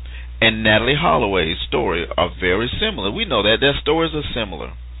and Natalie Holloway's story are very similar. We know that their stories are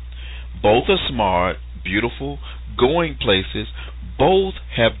similar. Both are smart, beautiful, going places. Both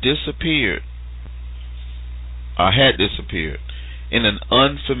have disappeared, or had disappeared, in an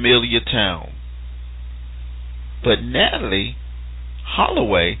unfamiliar town. But Natalie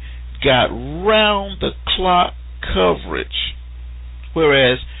Holloway got round-the-clock coverage,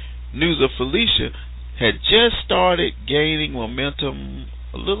 whereas news of Felicia had just started gaining momentum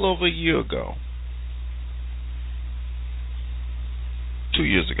a little over a year ago. 2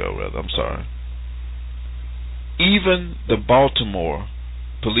 years ago, rather, I'm sorry. Even the Baltimore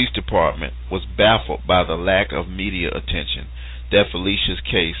Police Department was baffled by the lack of media attention that Felicia's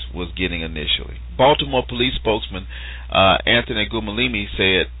case was getting initially. Baltimore police spokesman Anthony Gumalimi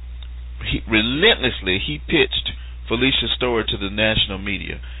said relentlessly he pitched Felicia's story to the national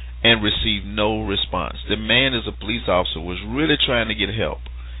media and received no response. The man, as a police officer, was really trying to get help,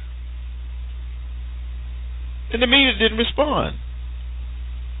 and the media didn't respond.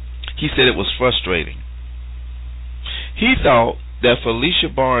 He said it was frustrating. He thought that Felicia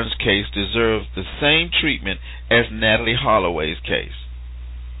Barnes' case deserved the same treatment as Natalie Holloway's case.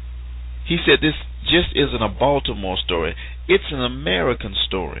 He said this just isn't a Baltimore story, it's an American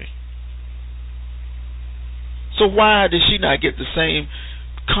story. So why did she not get the same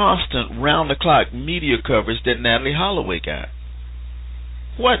constant round-the-clock media coverage that Natalie Holloway got?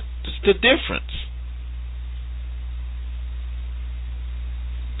 What's the difference?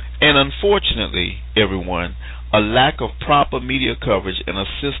 And unfortunately, everyone, a lack of proper media coverage and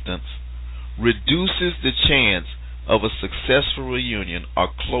assistance reduces the chance of a successful reunion or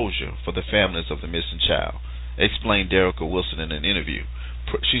closure for the families of the missing child, explained Derica Wilson in an interview.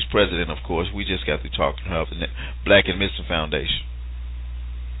 She's president, of course. We just got through talking to her of the Black and Missing Foundation.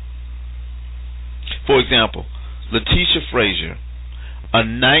 For example, Letitia Frazier, a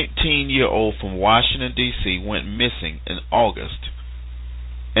 19-year-old from Washington, D.C., went missing in August,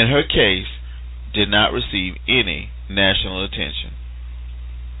 and her case did not receive any national attention,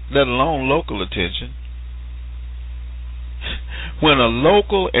 let alone local attention. When a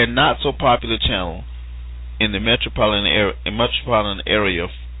local and not so popular channel in the metropolitan area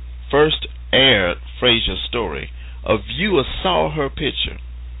first aired Frazier's story, a viewer saw her picture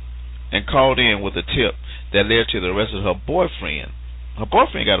and called in with a tip that led to the arrest of her boyfriend. Her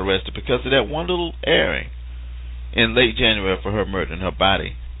boyfriend got arrested because of that one little airing in late January for her murder, and her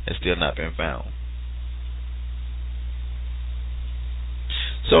body has still not been found.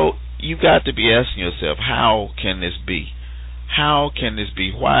 So you got to be asking yourself, how can this be? How can this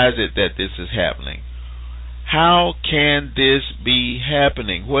be? Why is it that this is happening? How can this be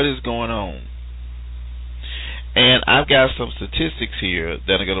happening? What is going on? And I've got some statistics here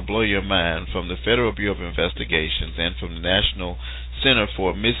that are going to blow your mind from the Federal Bureau of Investigations and from the National Center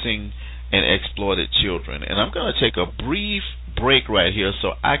for Missing and Exploited Children. And I'm going to take a brief break right here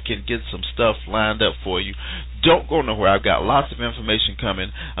so I can get some stuff lined up for you. Don't go nowhere. I've got lots of information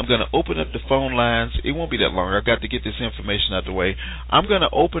coming. I'm going to open up the phone lines. It won't be that long. I've got to get this information out of the way. I'm going to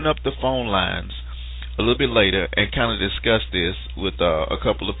open up the phone lines a little bit later and kind of discuss this with a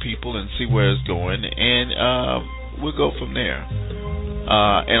couple of people and see where it's going, and we'll go from there.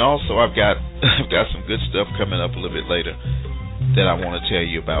 And also I've got some good stuff coming up a little bit later that I want to tell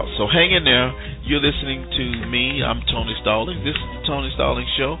you about. So hang in there. You're listening to me. I'm Tony Stallings. This is the Tony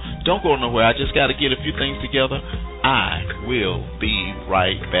Stallings Show. Don't go nowhere. I just got to get a few things together. I will be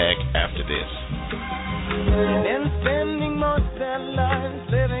right back after this. And spending most their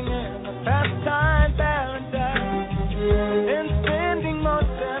lives living in a pastime paradise. And spending most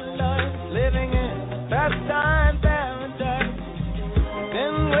their lives living in a pastime paradise.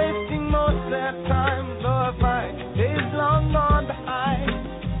 Then wasting most their time glorified days long gone behind.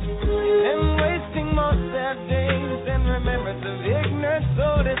 And wasting most their days in remembrance of ignorance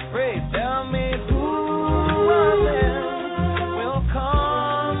so dispraised. Tell me who of them will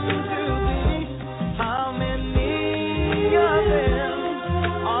come to thee? How many of them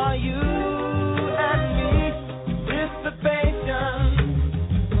are you and me? Dissipation,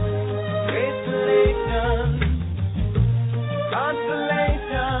 isolation,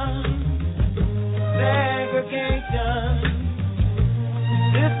 consolation, segregation,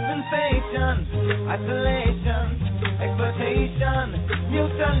 dispensation, isolation, exploitation,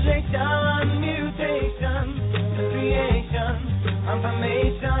 mutilation, mutation, creation,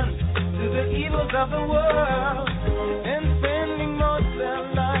 confirmation to the evils of the world, and spending most of their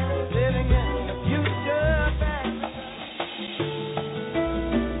lives living in the future back.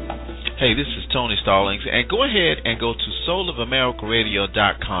 Hey, this is Tony Stallings, and go ahead and go to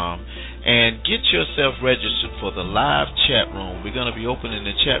soulamericaradio.com and get yourself registered for the live chat room. We're going to be opening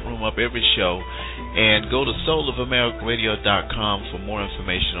the chat room up every show, and go to soulamericaradio.com for more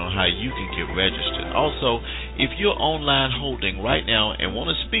information on how you can get registered. Also, if you're online holding right now and want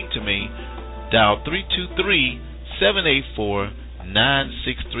to speak to me, dial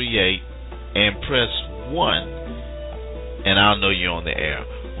 323-784-9638 and press 1, and I'll know you're on the air.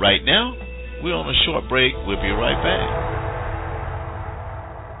 Right now, we're on a short break. We'll be right back.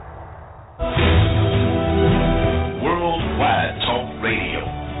 Worldwide Talk Radio.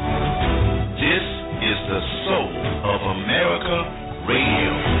 This is the Soul of America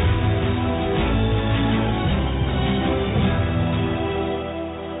Radio.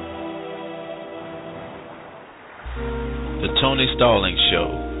 The Tony Stallings Show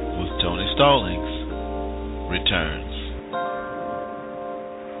with Tony Stallings returns.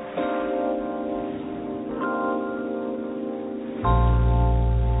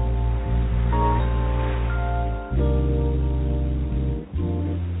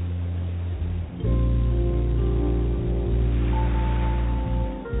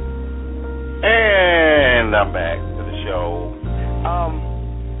 And I'm back to the show.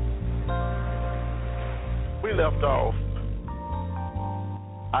 We left off.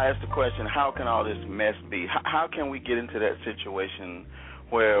 I asked the question, how can all this mess be? How can we get into that situation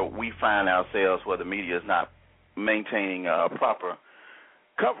where we find ourselves where the media is not maintaining proper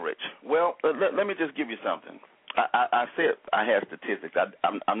coverage? Well, let me just give you something. I said I had statistics.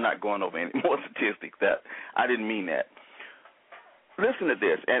 I'm not going over any more statistics. That I didn't mean that. Listen to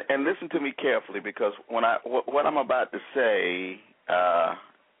this, and listen to me carefully, because what I'm about to say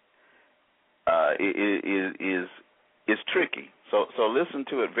is tricky. So listen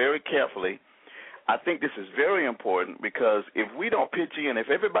to it very carefully. I think this is very important, because if we don't pitch in, if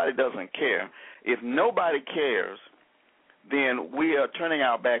everybody doesn't care, if nobody cares, then we are turning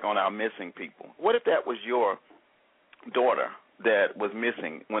our back on our missing people. What if that was your daughter that was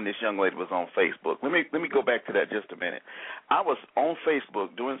missing when this young lady was on Facebook? Let me go back to that just a minute. I was on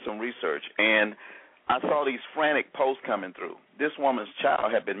Facebook doing some research, and I saw these frantic posts coming through. This woman's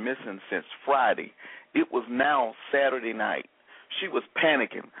child had been missing since Friday. It was now Saturday night. She was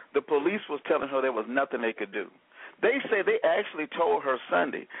panicking. The police was telling her there was nothing they could do. They say they actually told her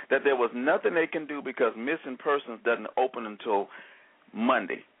Sunday that there was nothing they can do because missing persons doesn't open until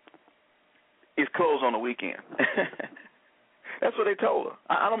Monday. It's closed on the weekend. That's what they told her.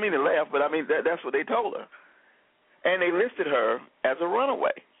 I don't mean to laugh, but I mean that's what they told her. And they listed her as a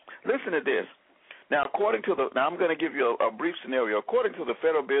runaway. Listen to this. Now, I'm going to give you a brief scenario. According to the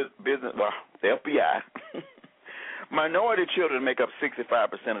Federal Business, the FBI, minority children make up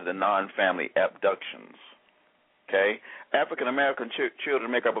 65% of the non-family abductions. Okay, African American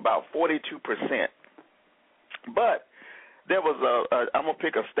children make up about 42%. But there was I'm gonna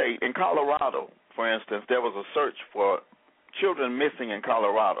pick a state in Colorado, for instance. There was a search for children missing in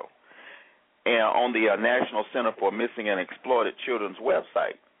Colorado, and on the National Center for Missing and Exploited Children's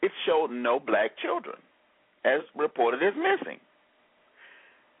website, it showed no black children as reported as missing.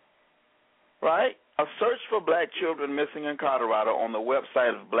 Right? A search for black children missing in Colorado on the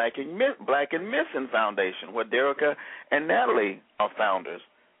website of Black and Missing Foundation, where Derica and Natalie are founders,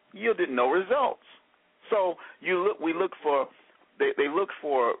 yielded no results. So they look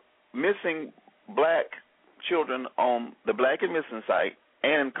for missing black children on the Black and Missing site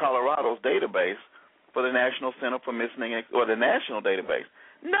and in Colorado's database for the National Center for Missing or the national database.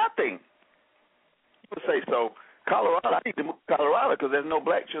 Nothing. You would say, so Colorado, I need to move to Colorado because there's no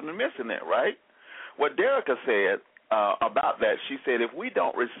black children missing there, right? What Derica said about that, she said, if we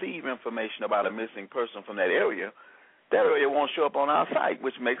don't receive information about a missing person from that area won't show up on our site,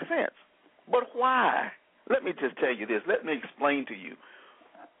 which makes sense. But why? Let me just tell you this. Let me explain to you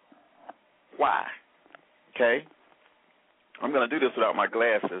why. Okay? I'm going to do this without my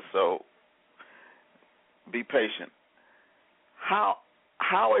glasses, so be patient. How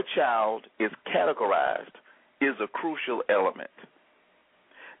a child is categorized is a crucial element.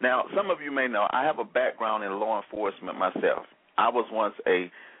 Now, some of you may know I have a background in law enforcement myself. I was once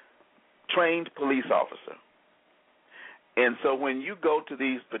a trained police officer. And so when you go to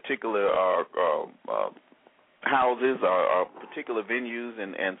these particular houses or particular venues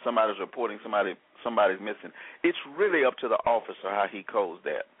and somebody's reporting somebody's missing, it's really up to the officer how he codes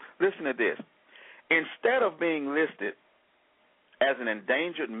that. Listen to this. Instead of being listed as an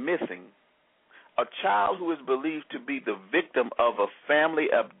endangered missing, a child who is believed to be the victim of a family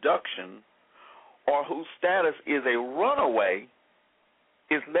abduction or whose status is a runaway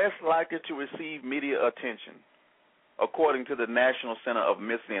is less likely to receive media attention, according to the National Center of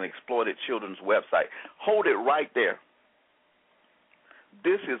Missing and Exploited Children's website. Hold it right there.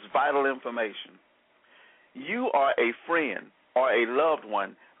 This is vital information. You or a friend or a loved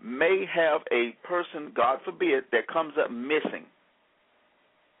one may have a person, God forbid, that comes up missing,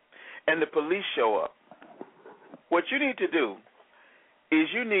 and the police show up. What you need to do is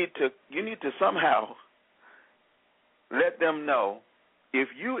you need to somehow let them know, if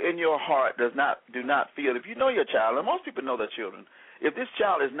you in your heart do not feel, if you know your child, and most people know their children, if this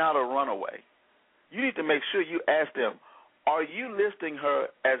child is not a runaway, you need to make sure you ask them, are you listing her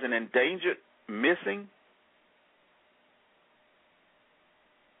as an endangered missing?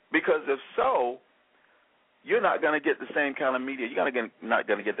 Because if so, you're not going to get the same kind of media. You're not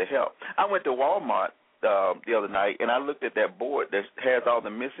going to get the help. I went to Walmart the other night, and I looked at that board that has all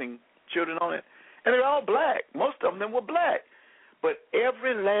the missing children on it, and they're all black. Most of them were black. But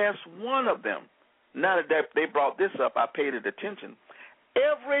every last one of them, now that they brought this up, I paid it attention.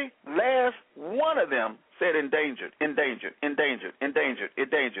 Every last one of them said endangered, endangered, endangered, endangered,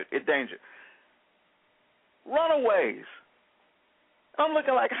 endangered, endangered. Runaways. I'm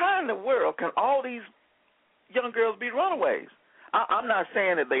looking like, how in the world can all these young girls be runaways? I'm not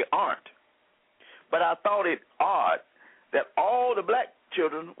saying that they aren't, but I thought it odd that all the black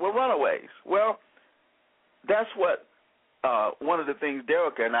children were runaways. Well, that's what one of the things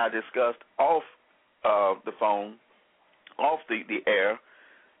Derica and I discussed off the phone, off the air,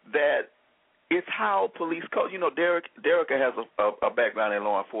 that it's how police code. You know, Derica has a background in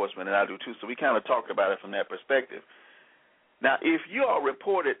law enforcement, and I do too, so we kind of talked about it from that perspective. Now, if you are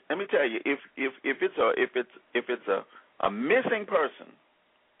reported, let me tell you, if it's a missing person,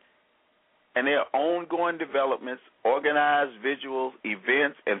 and there are ongoing developments, organized visuals,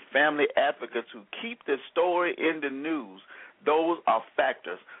 events, and family advocates who keep the story in the news, those are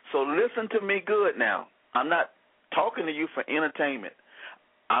factors. So listen to me good now. I'm not talking to you for entertainment.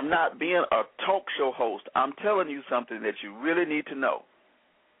 I'm not being a talk show host. I'm telling you something that you really need to know.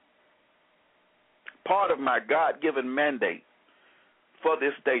 Part of my God-given mandate for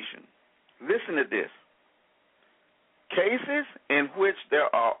this station. Listen to this. Cases in which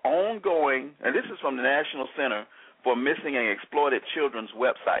there are ongoing, and this is from the National Center for Missing and Exploited Children's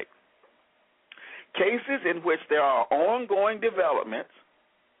website. cases in which there are ongoing developments,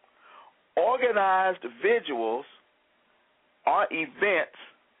 organized vigils or events,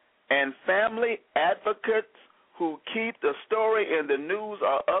 and family advocates who keep the story in the news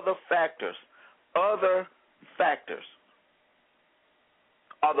or other factors are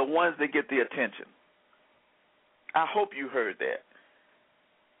the ones that get the attention. I hope you heard that.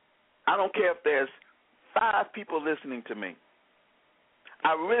 I don't care if there's 5 people listening to me.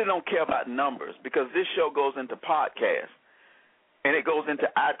 I really don't care about numbers because this show goes into podcasts and it goes into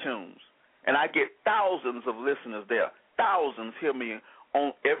iTunes, and I get thousands of listeners there. Thousands hear me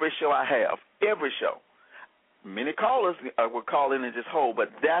on every show I have, every show. Many callers will call in and just hold, but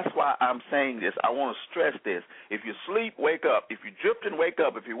that's why I'm saying this. I want to stress this. If you sleep, wake up. If you're drifting, wake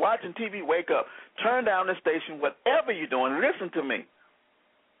up. If you're watching TV, wake up. Turn down the station, whatever you're doing, listen to me.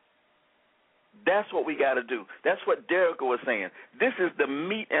 That's what we got to do. That's what Derrick was saying. This is the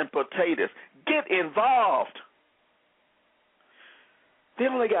meat and potatoes. Get involved. They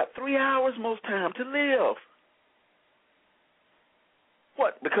only got 3 hours most time to live.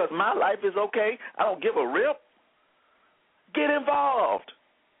 What, because my life is okay? I don't give a rip? Get involved.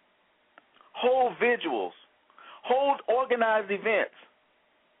 Hold vigils. Hold organized events.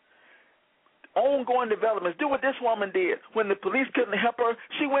 Ongoing developments. Do what this woman did. When the police couldn't help her,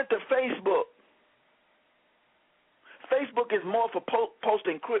 she went to Facebook. Facebook is more for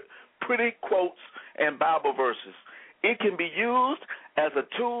posting pretty quotes and Bible verses. It can be used as a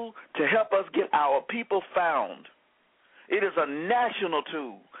tool to help us get our people found. It is a national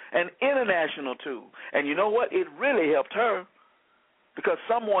tool, an international tool. And you know what? It really helped her because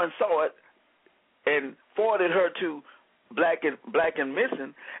someone saw it and forwarded her to Black and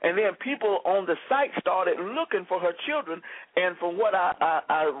Missing, and then people on the site started looking for her children, and from what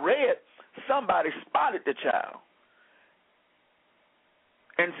I read, somebody spotted the child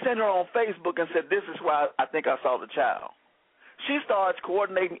and sent her on Facebook and said, this is why I think I saw the child. She starts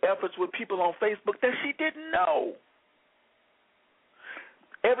coordinating efforts with people on Facebook that she didn't know.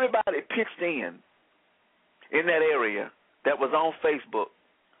 Everybody pitched in that area that was on Facebook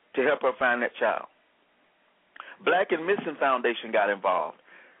to help her find that child. Black and Missing Foundation got involved.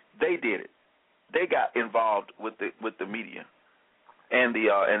 They did it. They got involved with the media and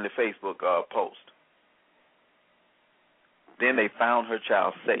the Facebook post. Then they found her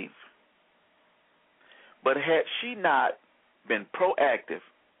child safe. But had she not been proactive,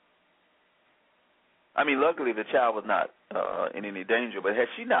 I mean, luckily the child was not in any danger, but had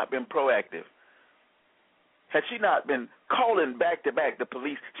she not been proactive, had she not been calling back-to-back the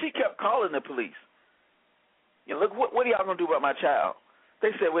police, she kept calling the police. You know, look, what are y'all going to do about my child? They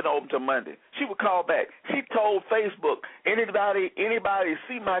said we're not open till Monday. She would call back. She told Facebook, anybody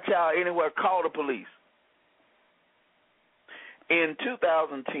see my child anywhere, call the police. In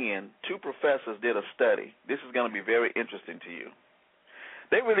 2010, 2 professors did a study. This is going to be very interesting to you.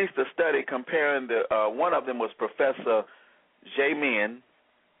 They released a study comparing one of them was Professor J. Min,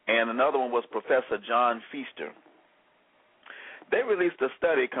 and another one was Professor John Feaster. They released a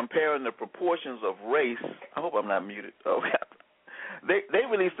study comparing the proportions of race. I hope I'm not muted. Oh, they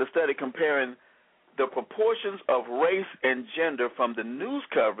released a study comparing the proportions of race and gender from the news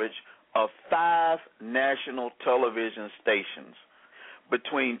coverage of 5 national television stations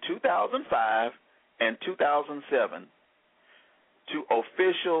between 2005 and 2007 to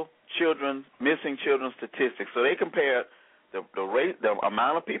official missing children statistics. So they compared the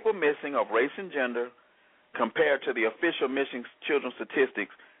amount of people missing of race and gender compared to the official missing children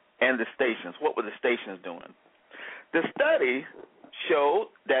statistics and the stations. What were the stations doing? The study showed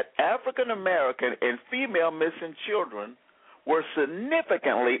that African American and female missing children were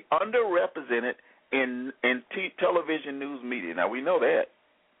significantly underrepresented in television news media. Now, we know that.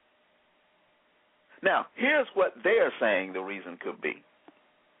 Now, here's what they're saying the reason could be.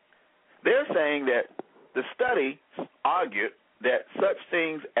 They're saying that the study argued that such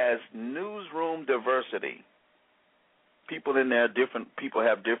things as newsroom diversity, people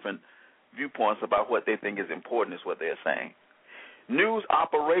have different viewpoints about what they think is important is what they're saying. News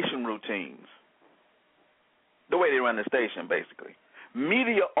operation routines, the way they run the station, basically.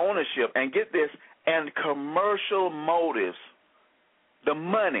 Media ownership, and get this, and commercial motives. The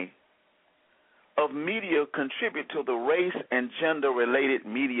money of media contribute to the race and gender-related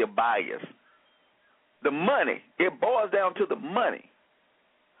media bias. The money, it boils down to the money.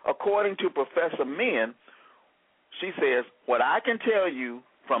 According to Professor Min, she says, what I can tell you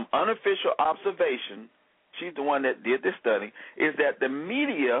from unofficial observation, she's the one that did this study, is that the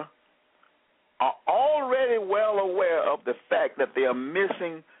media are already well aware of the fact that they are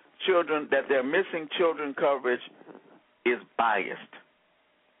missing children, that their missing children coverage is biased.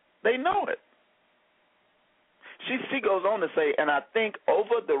 They know it. She goes on to say, and I think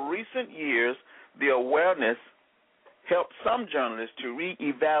over the recent years, the awareness helped some journalists to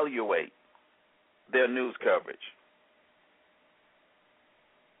reevaluate their news coverage.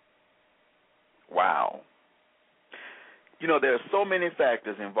 Wow. You know, there are so many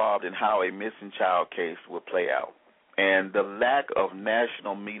factors involved in how a missing child case will play out, and the lack of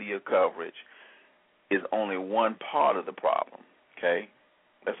national media coverage is only one part of the problem, okay?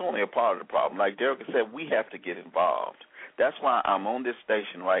 That's only a part of the problem. Like Derek said, we have to get involved. That's why I'm on this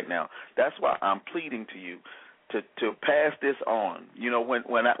station right now. That's why I'm pleading to you to pass this on. You know,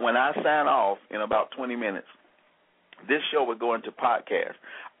 when I sign off in about 20 minutes, this show will go into podcast.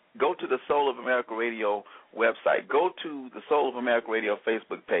 Go to the Soul of America Radio website. Go to the Soul of America Radio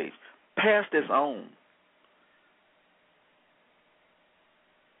Facebook page. Pass this on.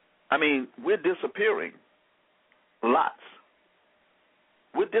 I mean, we're disappearing. Lots.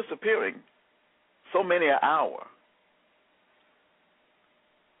 We're disappearing so many an hour.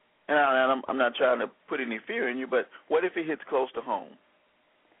 And I'm not trying to put any fear in you, but what if it hits close to home?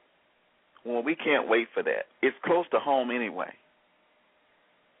 Well, we can't wait for that. It's close to home anyway.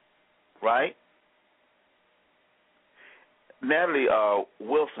 Right? Natalie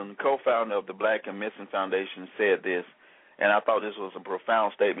Wilson, co-founder of the Black and Missing Foundation, said this, and I thought this was a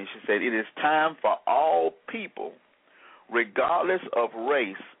profound statement. She said, "It is time for all people, regardless of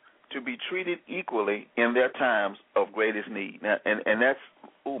race, to be treated equally in their times of greatest need." Now, and that's,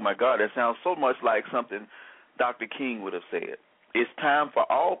 oh, my God, that sounds so much like something Dr. King would have said. It's time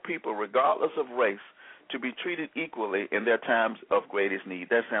for all people, regardless of race, to be treated equally in their times of greatest need.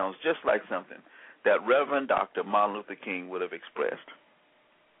 That sounds just like something that Reverend Dr. Martin Luther King would have expressed.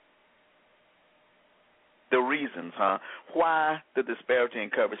 The reasons, why the disparity in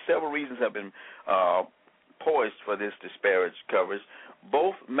coverage. Several reasons have been poised for this disparate coverage,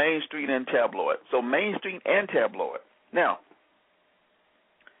 both mainstream and tabloid. So mainstream and tabloid. Now,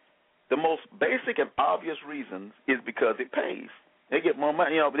 the most basic and obvious reasons is because it pays. They get more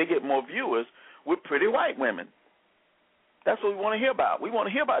money, they get more viewers with pretty white women. That's what we want to hear about. We want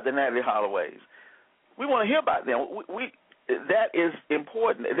to hear about the Natalie Holloways. We want to hear about them. That is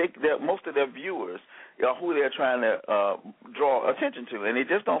important. Most of their viewers are who they're trying to draw attention to, and they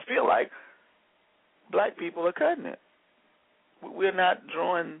just don't feel like black people are cutting it. We're not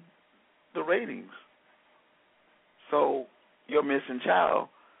drawing the ratings. So you're missing child,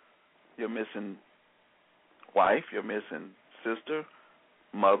 you're missing wife, you're missing sister,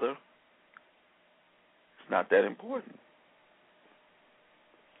 mother. It's not that important,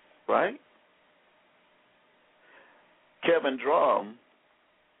 right? Kevin Drum,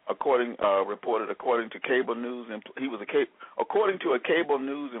 reported according to cable news, according to a cable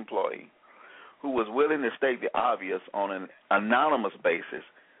news employee who was willing to state the obvious on an anonymous basis.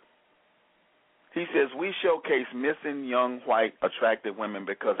 He says, "We showcase missing young, white, attractive women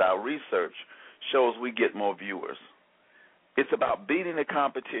because our research shows we get more viewers. It's about beating the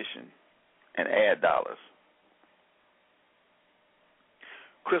competition and ad dollars."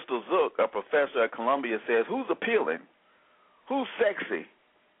 Crystal Zook, a professor at Columbia, says, "Who's appealing? Who's sexy?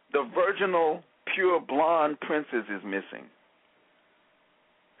 The virginal, pure blonde princess is missing."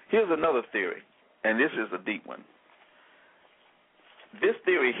 Here's another theory, and this is a deep one. This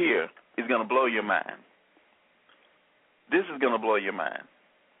theory here is going to blow your mind. This is going to blow your mind.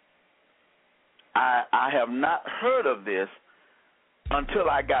 I have not heard of this until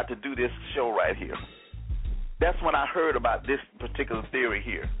I got to do this show right here. That's when I heard about this particular theory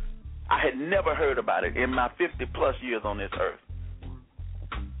here. I had never heard about it in my 50-plus years on this earth.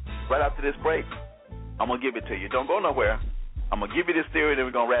 Right after this break, I'm going to give it to you. Don't go nowhere. I'm going to give you this theory, then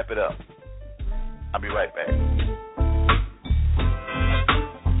we're going to wrap it up. I'll be right back.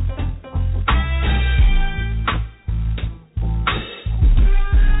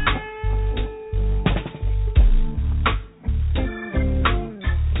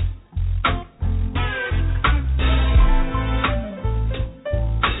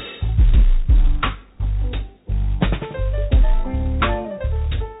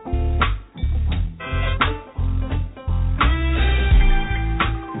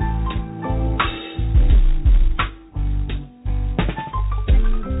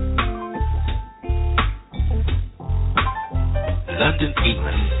 London,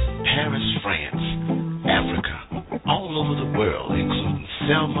 England, Paris, France, Africa, all over the world, including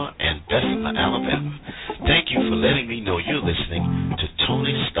Selma and Bessemer, Alabama. Thank you for letting me know you're listening to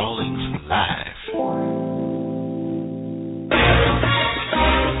Tony Stallings Live.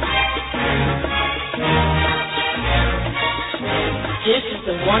 This is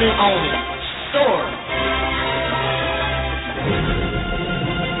the one and only Story.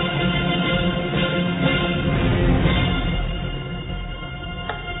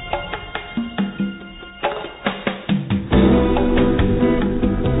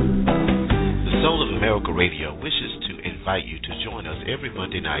 Radio wishes to invite you to join us every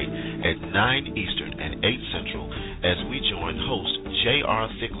Monday night at 9 Eastern and 8 Central as we join host J.R.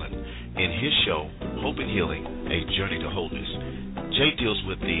 Thicklin in his show, Hope and Healing, A Journey to Wholeness. Jay deals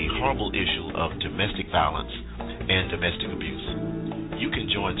with the horrible issue of domestic violence and domestic abuse. You can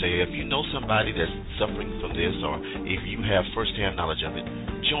join Jay if you know somebody that's suffering from this or if you have firsthand knowledge of it.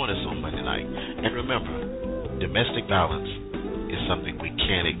 Join us on Monday night. And remember, domestic violence is something we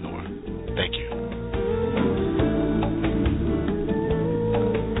can't ignore. Thank you.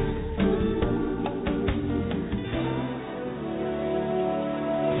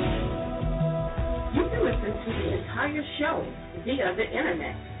 You can listen to the entire show via the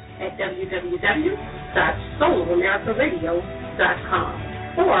internet at www.soulofamericaradio.com,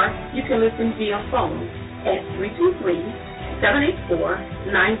 or you can listen via phone at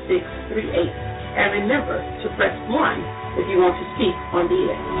 323-784-9638. And remember to press 1 if you want to speak on the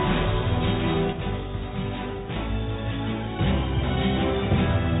air.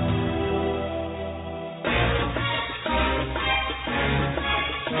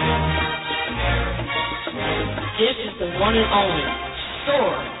 This is the one and only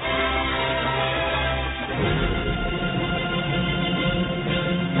Sword.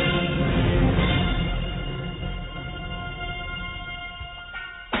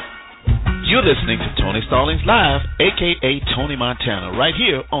 You're listening to Tony Stallings Live, a.k.a. Tony Montana, right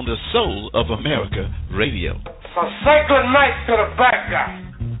here on the Soul of America Radio. So say good night to the bad guy.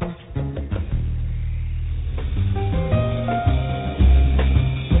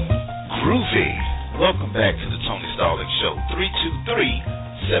 Groovy. Welcome back to the Tony Stallings Show.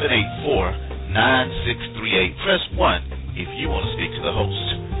 323-784-9638. Press 1 if you want to speak to the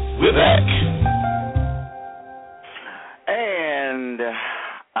host. We're back. And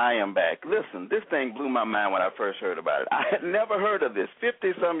I am back. Listen, this thing blew my mind when I first heard about it. I had never heard of this.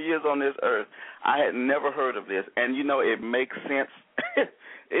 50-some years on this earth, I had never heard of this. And, you know, it makes sense.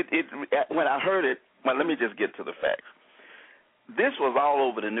 When I heard it, well, let me just get to the facts. This was all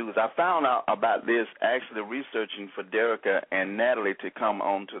over the news. I found out about this actually researching for Derica and Natalie to come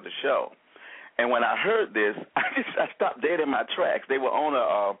on to the show. And when I heard this, I stopped dead in my tracks. They were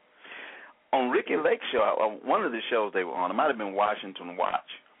on Ricky Lake's show, one of the shows they were on. It might have been Washington Watch.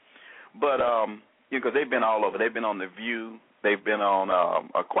 But, because they've been all over. They've been on The View. They've been on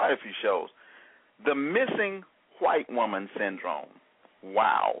quite a few shows. The missing white woman syndrome.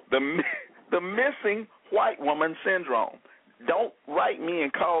 Wow. The missing white woman syndrome. Don't write me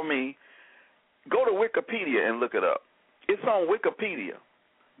and call me. Go to Wikipedia and look it up. It's on Wikipedia.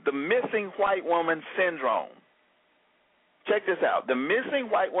 The missing white woman syndrome. Check this out. The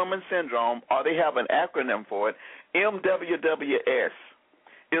missing white woman syndrome, or they have an acronym for it, MWWS,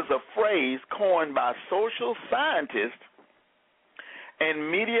 is a phrase coined by social scientists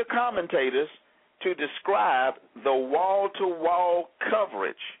and media commentators to describe the wall-to-wall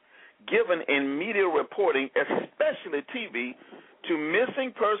coverage given in media reporting, especially TV, to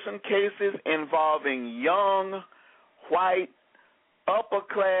missing person cases involving young, white,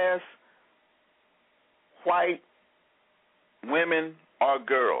 upper-class, white women or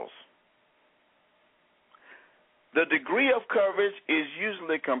girls. The degree of coverage is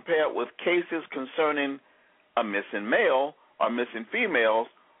usually compared with cases concerning a missing male or missing females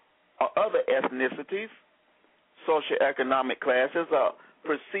or other ethnicities, socioeconomic classes, or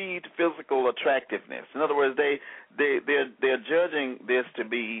perceived physical attractiveness. In other words, they're judging this to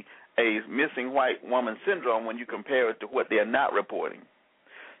be a missing white woman syndrome when you compare it to what they're not reporting.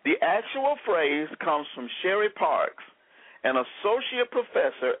 The actual phrase comes from Sherry Parks, an associate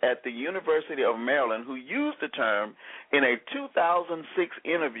professor at the University of Maryland, who used the term in a 2006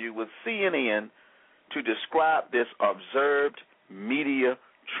 interview with CNN to describe this observed media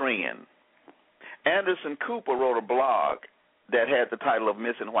trend. Anderson Cooper wrote a blog that had the title of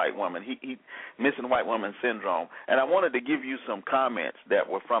Missing White Woman, Missing White Woman Syndrome. And I wanted to give you some comments that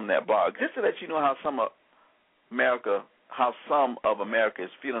were from that blog, just to let you know how some of America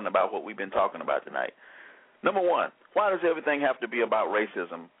is feeling about what we've been talking about tonight. Number one, why does everything have to be about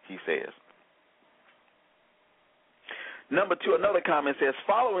racism, he says. Number two, another comment says,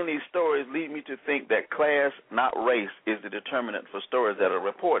 following these stories lead me to think that class, not race, is the determinant for stories that are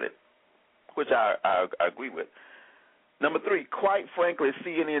reported, which I agree with. Number three, quite frankly,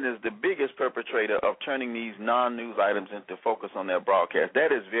 CNN is the biggest perpetrator of turning these non-news items into focus on their broadcast.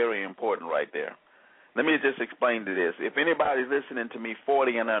 That is very important right there. Let me just explain to this. If anybody's listening to me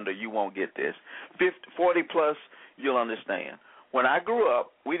 40 and under, you won't get this. 40 plus, you'll understand. When I grew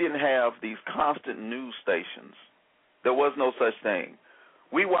up, we didn't have these constant news stations. There was no such thing.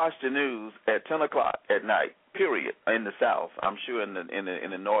 We watch the news at 10 o'clock at night, period, in the South. I'm sure in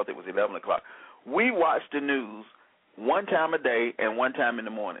the North it was 11 o'clock. We watched the news one time a day and one time in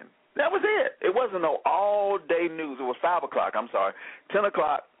the morning. That was it. It wasn't no all-day news. It was 5 o'clock, 10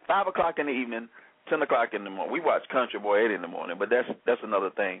 o'clock, 5 o'clock in the evening, 10 o'clock in the morning. We watched Country Boy 8 in the morning, but that's another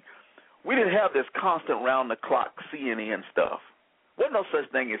thing. We didn't have this constant round-the-clock CNN stuff. Wasn't no such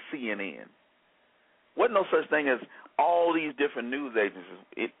thing as CNN. Wasn't no such thing as all these different news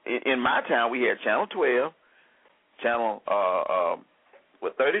agencies. In my town, we had Channel 12, Channel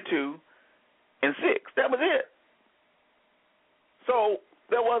 32, and 6. That was it. So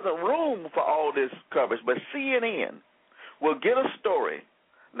there wasn't room for all this coverage, but CNN will get a story.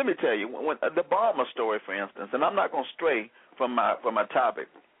 Let me tell you, when the Obama story, for instance, and I'm not going to stray from my topic.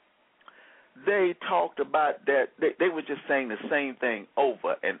 They talked about that. They were just saying the same thing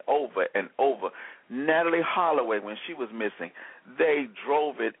over and over and over. Natalie Holloway, when she was missing, they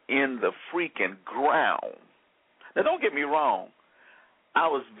drove it in the freaking ground. Now, don't get me wrong. I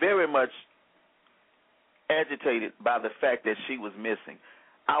was very much agitated by the fact that she was missing.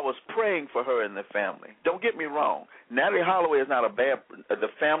 I was praying for her and the family. Don't get me wrong. Natalie Holloway is not the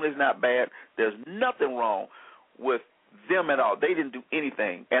family's not bad. There's nothing wrong with them at all. They didn't do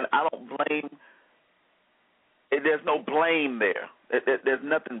anything, and I don't blame. There's no blame there. There's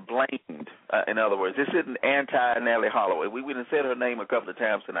nothing blamed. In other words, this isn't anti-Natalie Holloway. We done said her name a couple of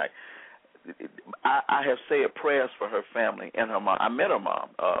times tonight. I have said prayers for her family and her mom. I met her mom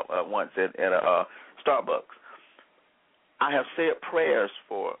once at a Starbucks. I have said prayers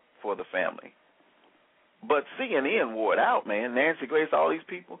for the family. But CNN wore it out, man. Nancy Grace, all these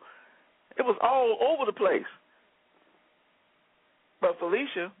people. It was all over the place. But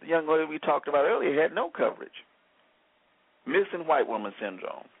Felicia, the young lady we talked about earlier, had no coverage. Missing white woman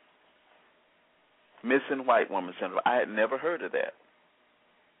syndrome. Missing white woman syndrome. I had never heard of that.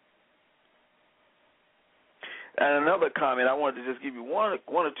 And another comment, I wanted to just give you one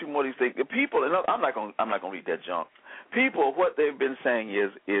or two more of these things. The people, and I'm not going to read that junk. People, what they've been saying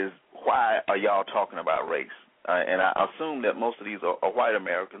is why are y'all talking about race? And I assume that most of these are white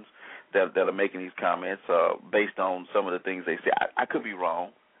Americans that are making these comments based on some of the things they say. I could be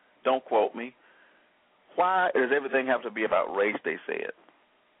wrong. Don't quote me. Why does everything have to be about race, they said?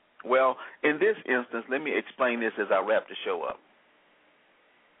 Well, in this instance, let me explain this as I wrap the show up.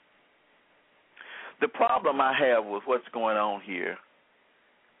 The problem I have with what's going on here,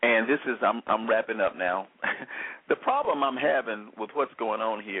 and this is, I'm wrapping up now. The problem I'm having with what's going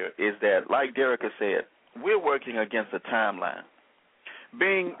on here is that, like Derica said, we're working against a timeline.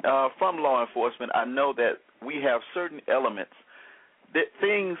 Being from law enforcement, I know that we have certain elements that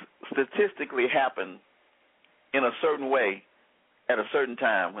things statistically happen in a certain way at a certain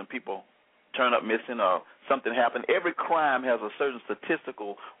time when people turn up missing or something happen. Every crime has a certain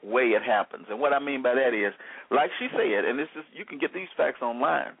statistical way it happens. And what I mean by that is, like she said, and this is, you can get these facts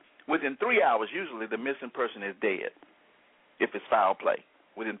online, within 3 hours, usually the missing person is dead if it's foul play,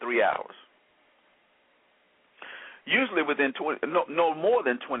 within 3 hours. Usually within no more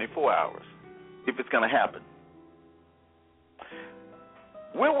than 24 hours if it's going to happen.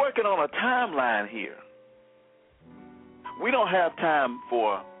 We're working on a timeline here. We don't have time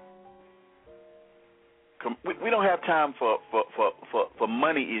for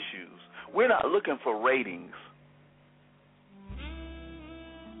money issues. We're not looking for ratings.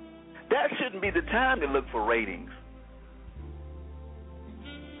 That shouldn't be the time to look for ratings.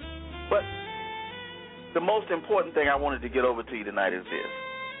 But the most important thing I wanted to get over to you tonight is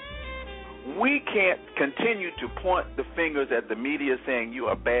this. We can't continue to point the fingers at the media saying you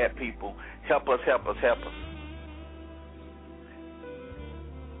are bad people. Help us, help us, help us.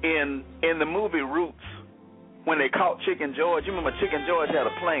 In the movie Roots, when they caught Chicken George, you remember Chicken George had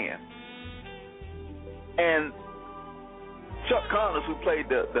a plan. And Chuck Connors, who played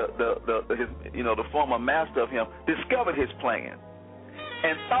the former master of him, discovered his plan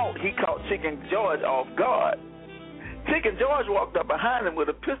and thought he caught Chicken George off guard. Chicken George walked up behind him with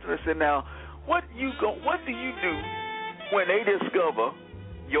a pistol and said, "Now, what do you do when they discover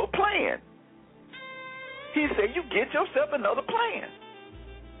your plan?" He said, "You get yourself another plan."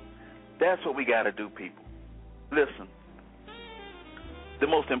 That's what we got to do, people. Listen, the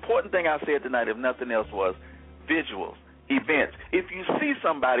most important thing I said tonight, if nothing else, was visuals, events. If you see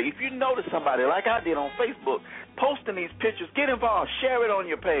somebody, if you notice somebody, like I did on Facebook, posting these pictures, get involved, share it on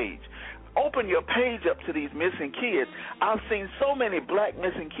your page. Open your page up to these missing kids. I've seen so many black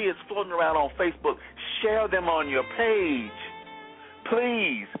missing kids floating around on Facebook. Share them on your page.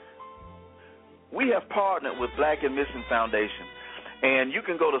 Please. We have partnered with Black and Missing Foundation. And you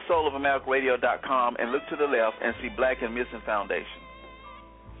can go to soulofamericaradio.com and look to the left and see Black and Missing Foundation.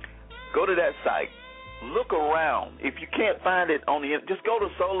 Go to that site. Look around. If you can't find it on the just go to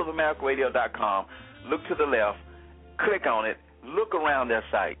soulamericaradio.com. Look to the left. Click on it. Look around that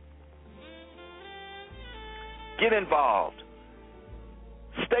site. Get involved.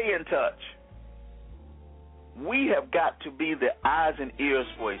 Stay in touch. We have got to be the eyes and ears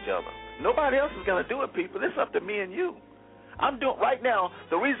for each other. Nobody else is going to do it, people. It's up to me and you. I'm doing right now.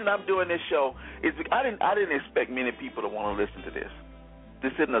 The reason I'm doing this show is I didn't expect many people to want to listen to this.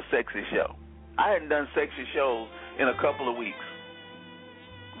 This isn't a sexy show. I hadn't done sexy shows in a couple of weeks.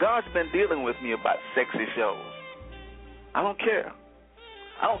 God's been dealing with me about sexy shows. I don't care.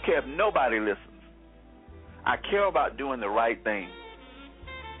 I don't care if nobody listens. I care about doing the right thing.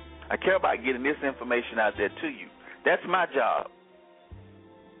 I care about getting this information out there to you. That's my job.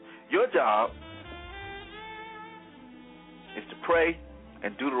 Your job is to pray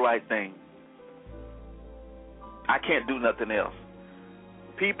and do the right thing. I can't do nothing else.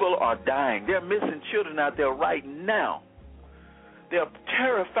 People are dying. There are missing children out there right now. There are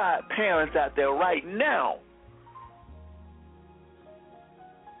terrified parents out there right now.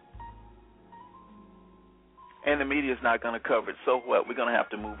 And the media is not going to cover it. So what? We're going to have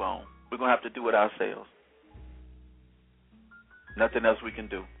to move on. We're going to have to do it ourselves. Nothing else we can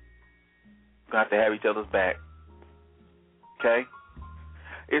do. We're going to have to have each other's back. Okay?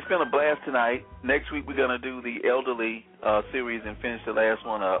 It's been a blast tonight. Next week we're going to do the elderly series and finish the last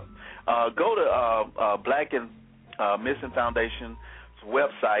one up. Go to Black and Missing Foundation's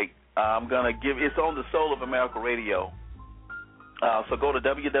website. I'm going to give it's on the Soul of America Radio. So go to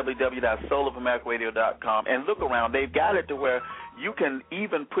www.soulamericaradio.com and look around. They've got it to where you can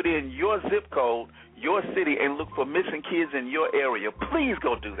even put in your zip code, your city, and look for missing kids in your area. Please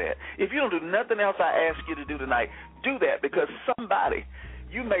go do that. If you don't do nothing else I ask you to do tonight, do that, because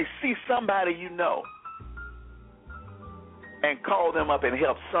you may see somebody you know and call them up and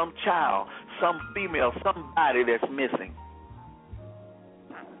help some child, some female, somebody that's missing.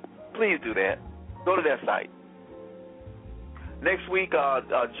 Please do that. Go to that site. Next week,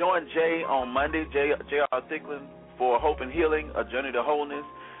 join Jay on Monday, J.R. Thicklin, for Hope and Healing, A Journey to Wholeness.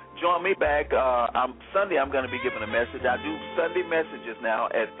 Join me back. Sunday I'm going to be giving a message. I do Sunday messages now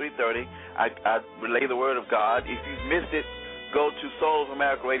at 3:30. I relay the Word of God. If you've missed it, go to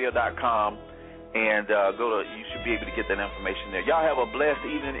soulamericaradio.com and you should be able to get that information there. Y'all have a blessed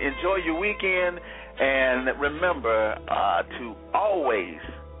evening. Enjoy your weekend, and remember to always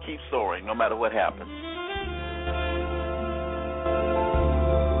keep soaring no matter what happens.